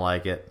 14.5. I don't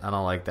like it. I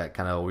don't like that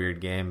kind of weird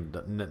game.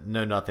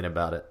 Know nothing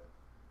about it.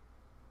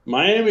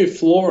 Miami,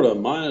 Florida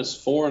minus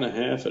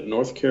 4.5 at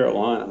North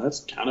Carolina.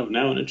 That's kind of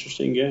now an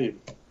interesting game.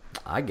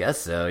 I guess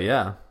so.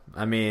 Yeah.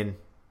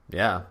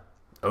 Yeah.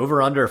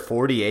 Over under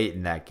 48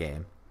 in that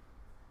game.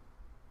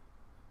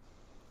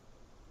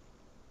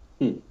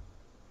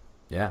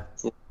 Yeah.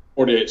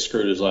 48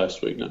 screwed his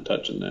last week. Not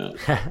touching that.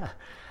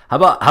 How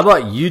about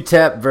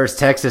UTEP versus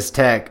Texas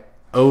Tech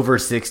over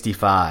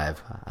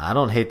 65? I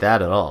don't hate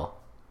that at all.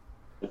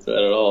 Not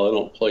that at all. They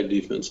don't play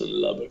defense in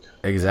Lubbock.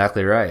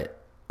 Exactly right.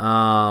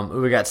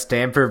 We got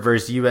Stanford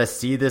versus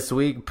USC this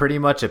week. Pretty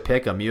much a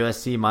pick 'em.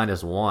 USC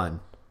minus 1.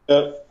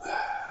 Yep.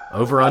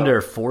 Over under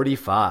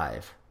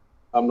 45.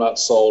 I'm not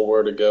sold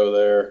where to go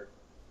there.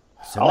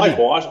 I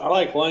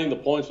like laying the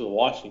points with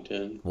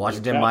Washington.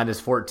 Washington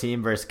minus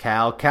 14 versus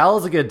Cal. Cal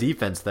is a good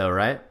defense, though,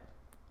 right?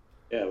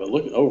 Yeah, but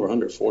look over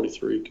under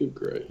 43. Good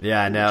grade.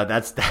 Yeah, I know.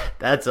 That's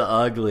an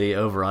ugly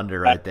over under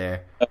right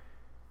there.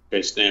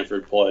 Okay,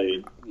 Stanford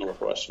played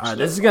Northwestern. All right,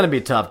 this is going to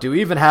be tough. Do we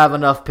even have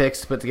enough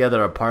picks to put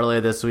together a parlay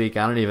this week?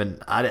 I don't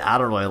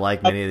really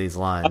like many of these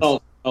lines. I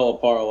don't know a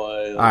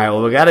parlay. All right,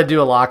 well, we got to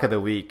do a lock of the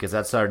week because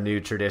that's our new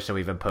tradition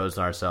we've imposed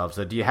on ourselves.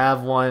 So do you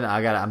have one?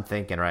 I'm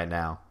thinking right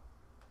now.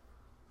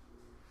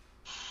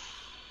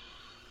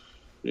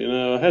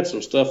 I had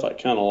some stuff I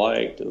kind of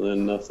liked and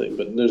then nothing.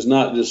 But there's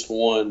not just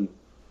one,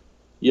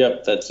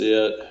 yep, that's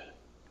it.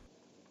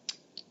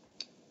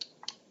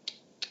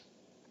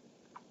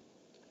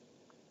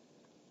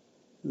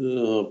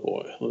 Oh,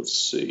 boy. Let's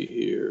see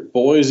here.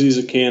 Boise's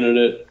a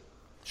candidate.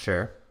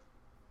 Sure.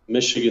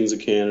 Michigan's a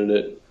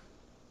candidate.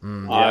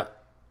 Yeah.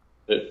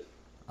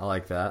 I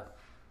like that.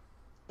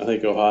 I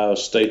think Ohio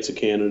State's a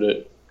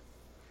candidate.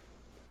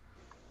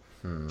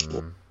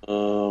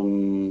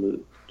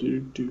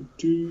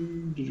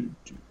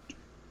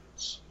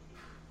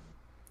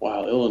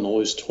 Wow,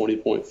 Illinois is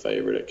 20-point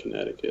favorite at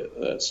Connecticut.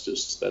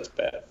 That's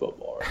bad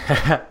football.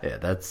 Yeah,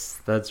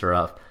 that's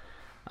rough.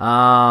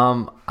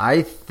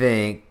 I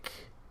think.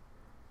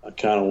 I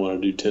kind of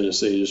want to do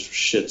Tennessee just for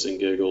shits and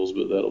giggles,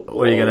 but that'll.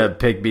 What are you gonna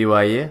pick,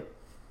 BYU?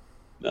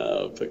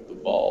 No, pick the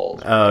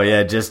Vols. Oh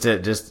yeah, just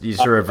you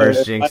should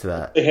reverse jinx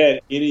that. If they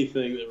had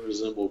anything that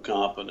resembled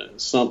competent,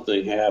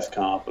 something half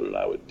competent,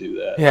 I would do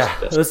that. Yeah,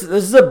 this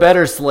is a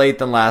better slate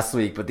than last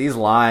week, but these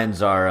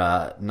lines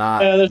are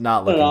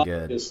not looking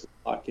good. Just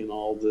locking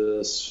all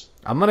this.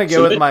 I'm gonna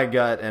go with my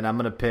gut, and I'm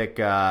gonna pick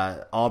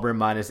Auburn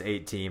minus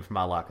 18 for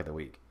my lock of the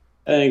week.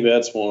 I think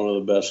that's one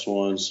of the best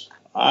ones.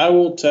 I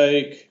will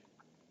take.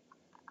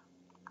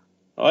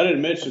 Oh, I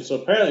didn't mention. So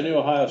apparently, new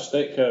Ohio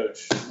State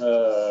coach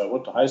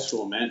went to high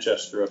school in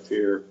Manchester up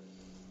here.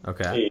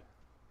 Okay.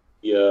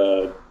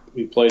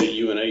 He played at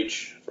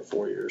UNH for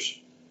 4 years,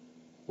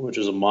 which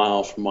is a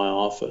mile from my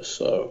office.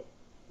 So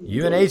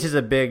UNH is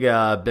a big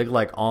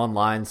like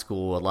online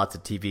school with lots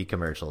of TV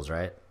commercials,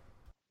 right?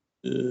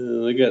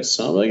 They got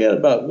some. They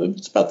got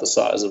it's about the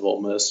size of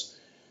Ole Miss.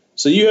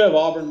 So you have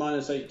Auburn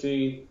minus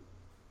 18.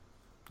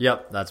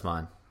 Yep, that's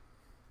mine.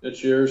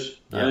 That's yours.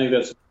 Yeah. I think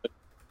that's.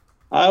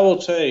 I will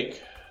take.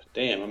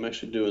 Damn, I'm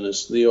actually doing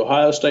this. The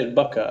Ohio State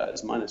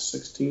Buckeyes minus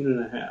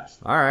 16.5.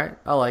 All right,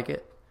 I like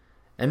it.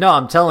 And no,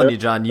 I'm telling you,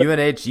 John,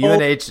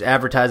 UNH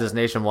advertises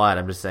nationwide.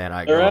 I'm just saying, all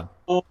right, They're go at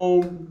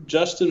home.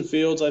 Justin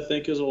Fields, I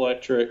think, is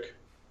electric.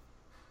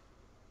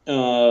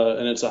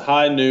 And it's a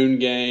high noon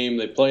game.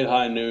 They played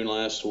high noon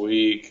last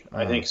week.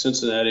 I think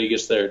Cincinnati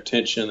gets their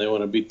attention. They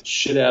want to beat the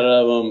shit out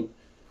of them.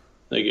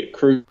 They get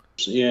cruised.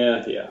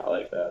 Yeah, I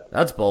like that.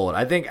 That's bold.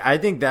 I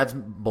think that's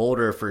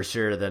bolder for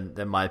sure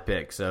than my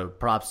pick. So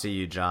props to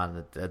you,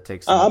 John. That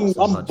takes. I'm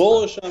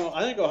bullish on.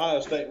 I think Ohio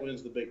State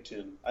wins the Big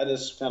Ten. I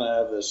just kind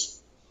of have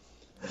this.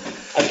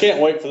 I can't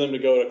wait for them to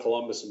go to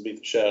Columbus and beat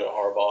the shit out of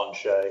Harbaugh and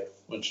Shea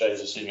when Shea's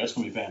a senior. That's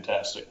gonna be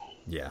fantastic.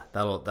 Yeah,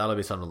 that'll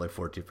be something to look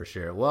forward to for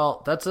sure.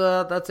 Well, that's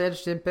an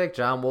interesting pick,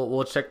 John.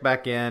 We'll check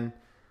back in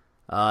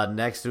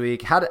next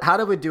week. How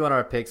did we do on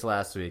our picks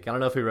last week? I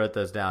don't know if we wrote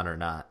those down or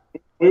not.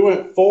 We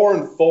went 4-4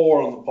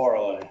 on the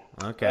parlay.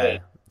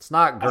 Okay, it's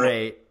not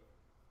great.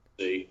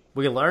 See.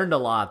 We learned a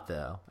lot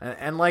though,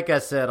 and like I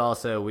said,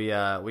 also we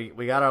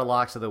got our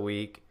locks of the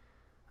week.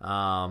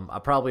 I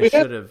probably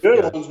should have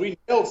good ones. We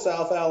nailed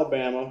South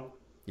Alabama.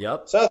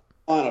 Yep. South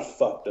Carolina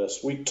fucked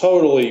us. We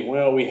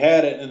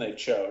had it and they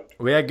choked.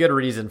 We had good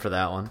reason for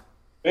that one.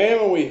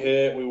 Bama we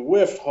hit. We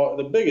whiffed hard.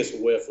 The biggest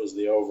whiff was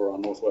the over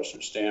on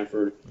Northwestern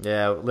Stanford.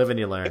 Yeah, live and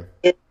you learn.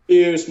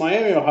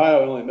 Miami,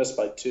 Ohio only missed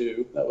by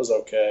 2. That was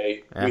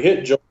okay. Yeah. We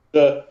hit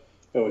Georgia,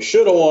 and we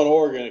should have won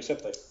Oregon,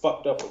 except they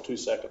fucked up with 2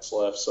 seconds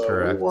left. So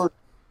Correct. We weren't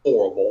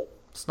horrible.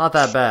 It's not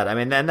that bad. I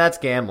mean, and that's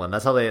gambling.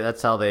 That's how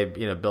they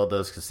build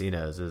those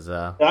casinos.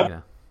 I'm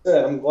kind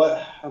of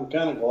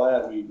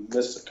glad we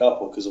missed a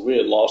couple because if we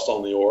had lost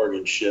on the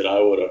Oregon shit,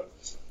 I would have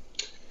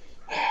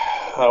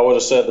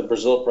said the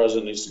Brazil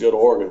president needs to go to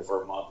Oregon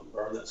for a month and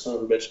burn that son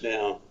of a bitch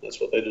down. That's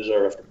what they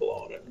deserve after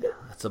blowing it.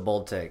 That's a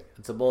bold take.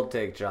 It's a bold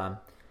take, John.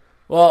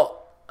 Well,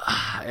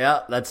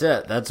 yeah, that's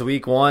it. That's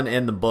week 1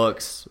 in the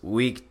books.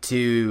 Week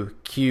 2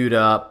 queued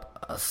up.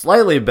 A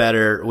slightly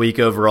better week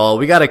overall.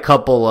 We got a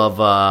couple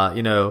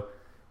of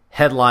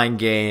headline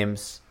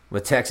games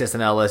with Texas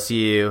and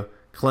LSU,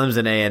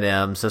 Clemson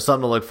A&M. So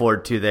something to look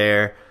forward to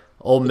there.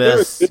 Ole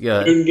Miss.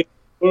 What do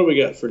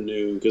we got for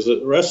noon? Because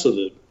the rest of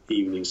the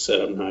evening set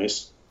up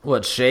nice.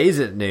 What, Shay's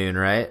at noon,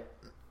 right?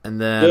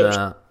 And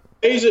then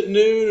Shay's at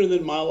noon, and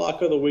then my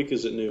lock of the week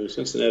is at noon.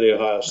 Cincinnati,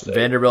 Ohio State.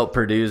 Vanderbilt,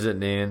 Purdue's at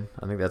noon.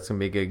 I think that's going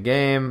to be a good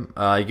game.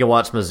 You can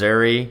watch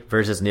Missouri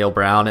versus Neil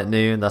Brown at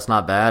noon. That's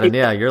not bad. And,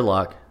 yeah, your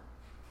luck.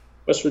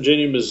 West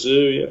Virginia,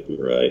 Mizzou. Yeah,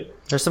 you're right.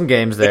 There's some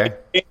games there.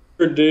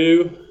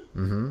 Purdue.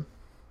 Mm-hmm.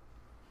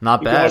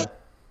 Not bad. You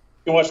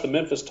can watch the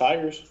Memphis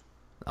Tigers.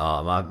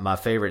 Oh, my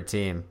favorite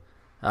team.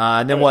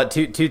 And then what?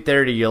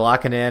 2:30. You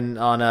locking in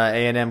on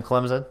A&M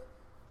Clemson?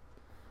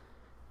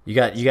 You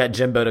got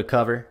Jimbo to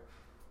cover.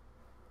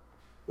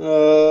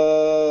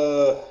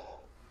 I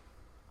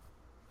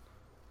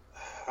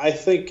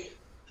think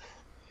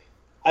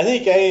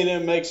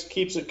A&M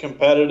keeps it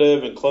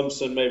competitive, and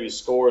Clemson maybe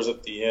scores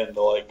at the end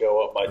to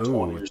go up by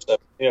 20 or 7.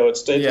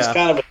 It's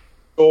kind of a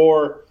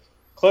score.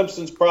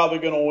 Clemson's probably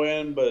going to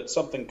win, but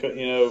something could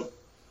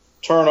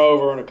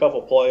turnover and a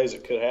couple plays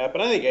it could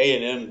happen. I think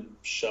A&M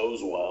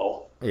shows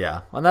well.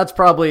 Yeah, and that's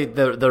probably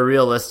the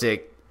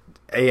realistic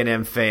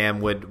A&M fan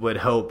would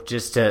hope,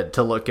 just to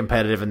look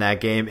competitive in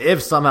that game.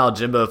 If somehow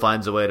Jimbo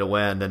finds a way to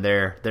win, then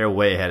they're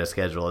way ahead of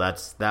schedule.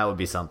 That would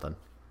be something.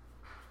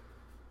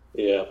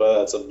 Yeah, but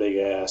that's a big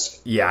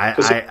ask. Yeah,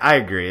 I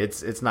agree.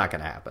 It's not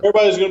going to happen.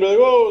 Everybody's going to be like,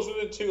 "Oh, it was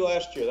within 2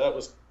 last year." That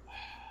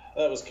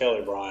was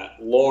Kelly Bryant.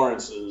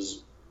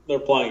 They're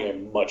playing a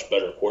much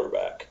better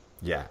quarterback.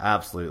 Yeah,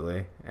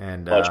 absolutely.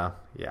 And that's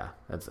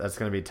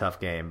going to be a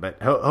tough game,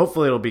 but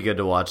hopefully it'll be good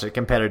to watch.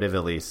 Competitive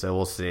at least, so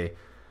we'll see.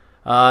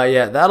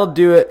 That'll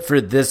do it for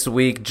this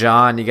week,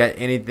 John. You got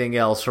anything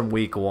else from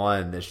week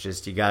 1 that's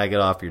just you got to get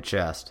off your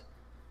chest?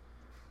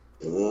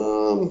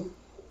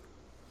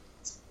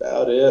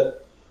 about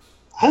it.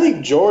 I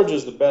think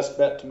Georgia's the best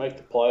bet to make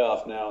the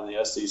playoff now in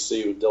the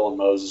SEC with Dylan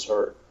Moses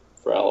hurt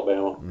for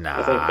Alabama.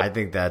 Nah, I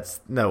think that's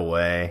no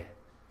way.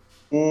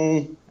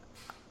 Mm,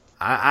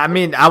 I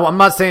mean, I'm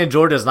not saying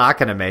Georgia's not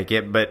going to make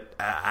it, but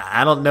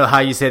I don't know how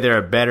you say they're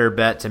a better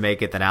bet to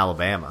make it than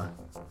Alabama.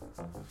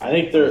 I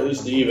think they're at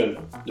least even.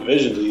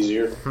 Division's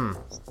easier.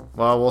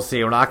 Well, we'll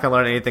see. We're not going to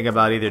learn anything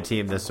about either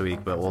team this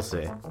week, but we'll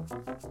see.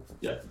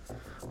 Yeah.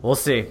 We'll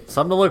see.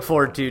 Something to look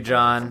forward to,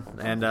 John.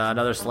 And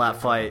another slap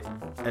fight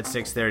at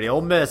 6:30.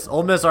 Ole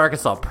Miss,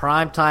 Arkansas.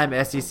 Primetime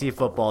SEC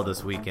football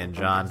this weekend,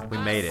 John. We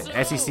made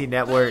it. SEC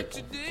Network.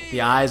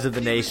 The eyes of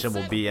the nation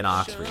will be in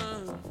Oxford.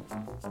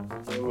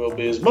 It will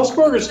be. Does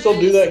Musburger still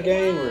do that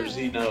game, or does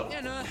he know?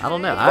 I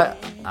don't know.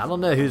 I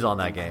don't know who's on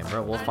that game,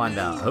 bro. We'll find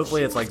out.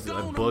 Hopefully it's like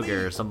a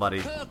Booger or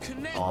somebody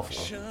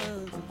awful.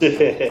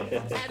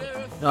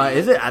 No,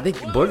 is it? I think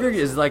Booger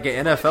is like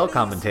an NFL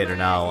commentator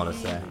now, I want to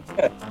say.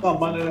 Oh,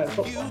 Monday Night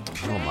Football.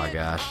 Oh, my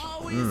gosh.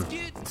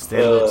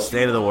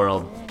 State of the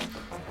world.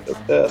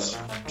 Yes.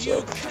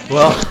 So.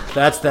 Well,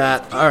 that's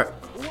that. All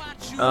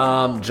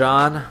right.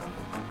 John,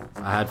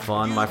 I had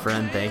fun, my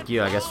friend. Thank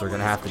you. I guess we're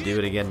going to have to do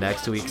it again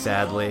next week,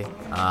 sadly.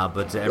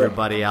 But to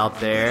everybody out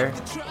there,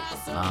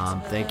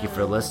 thank you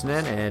for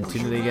listening, and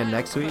tune in again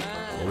next week.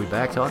 We'll be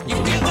back talking to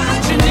you.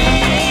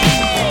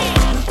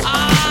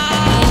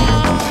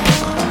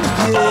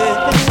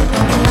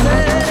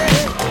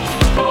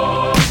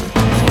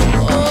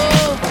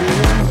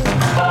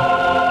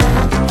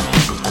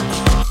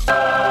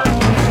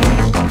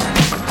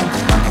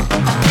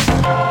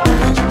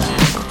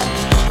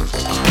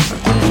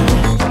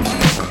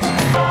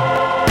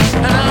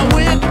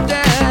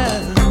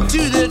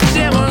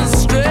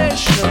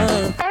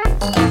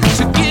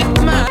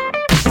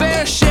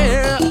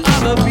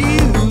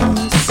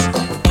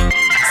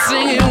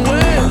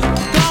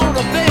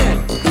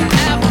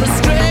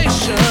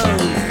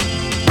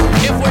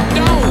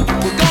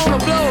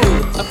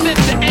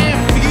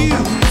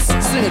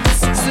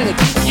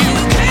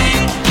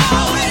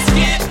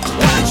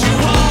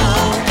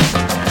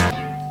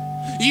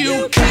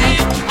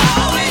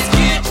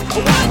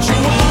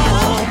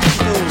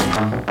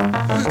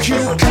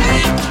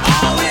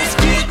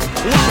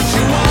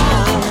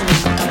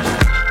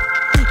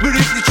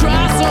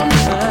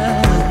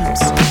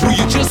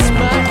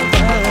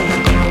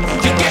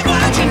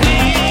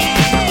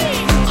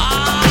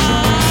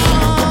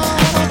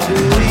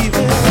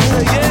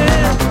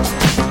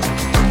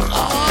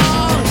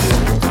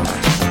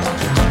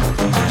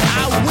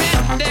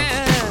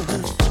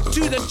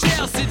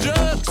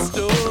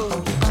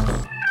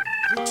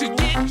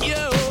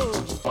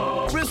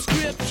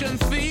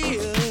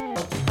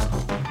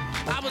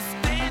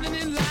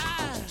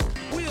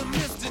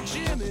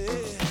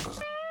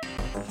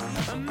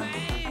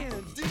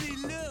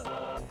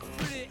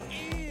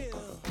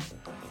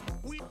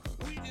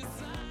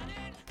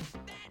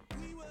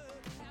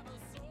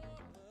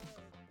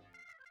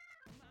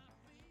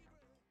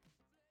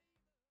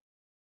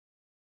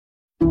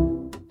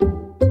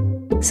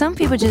 Some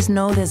people just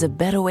know there's a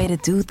better way to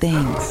do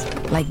things,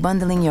 like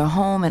bundling your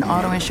home and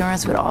auto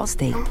insurance with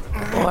Allstate,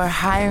 or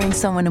hiring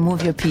someone to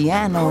move your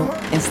piano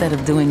instead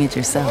of doing it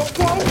yourself.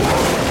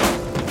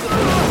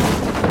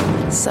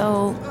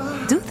 So,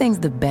 do things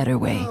the better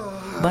way.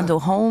 Bundle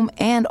home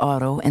and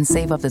auto and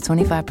save up to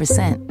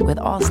 25% with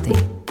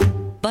Allstate.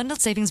 Bundled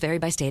savings vary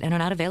by state and are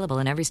not available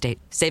in every state.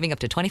 Saving up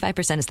to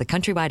 25% is the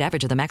countrywide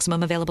average of the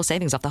maximum available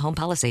savings off the home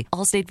policy.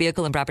 Allstate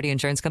Vehicle and Property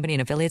Insurance Company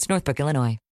and affiliates, Northbrook, Illinois.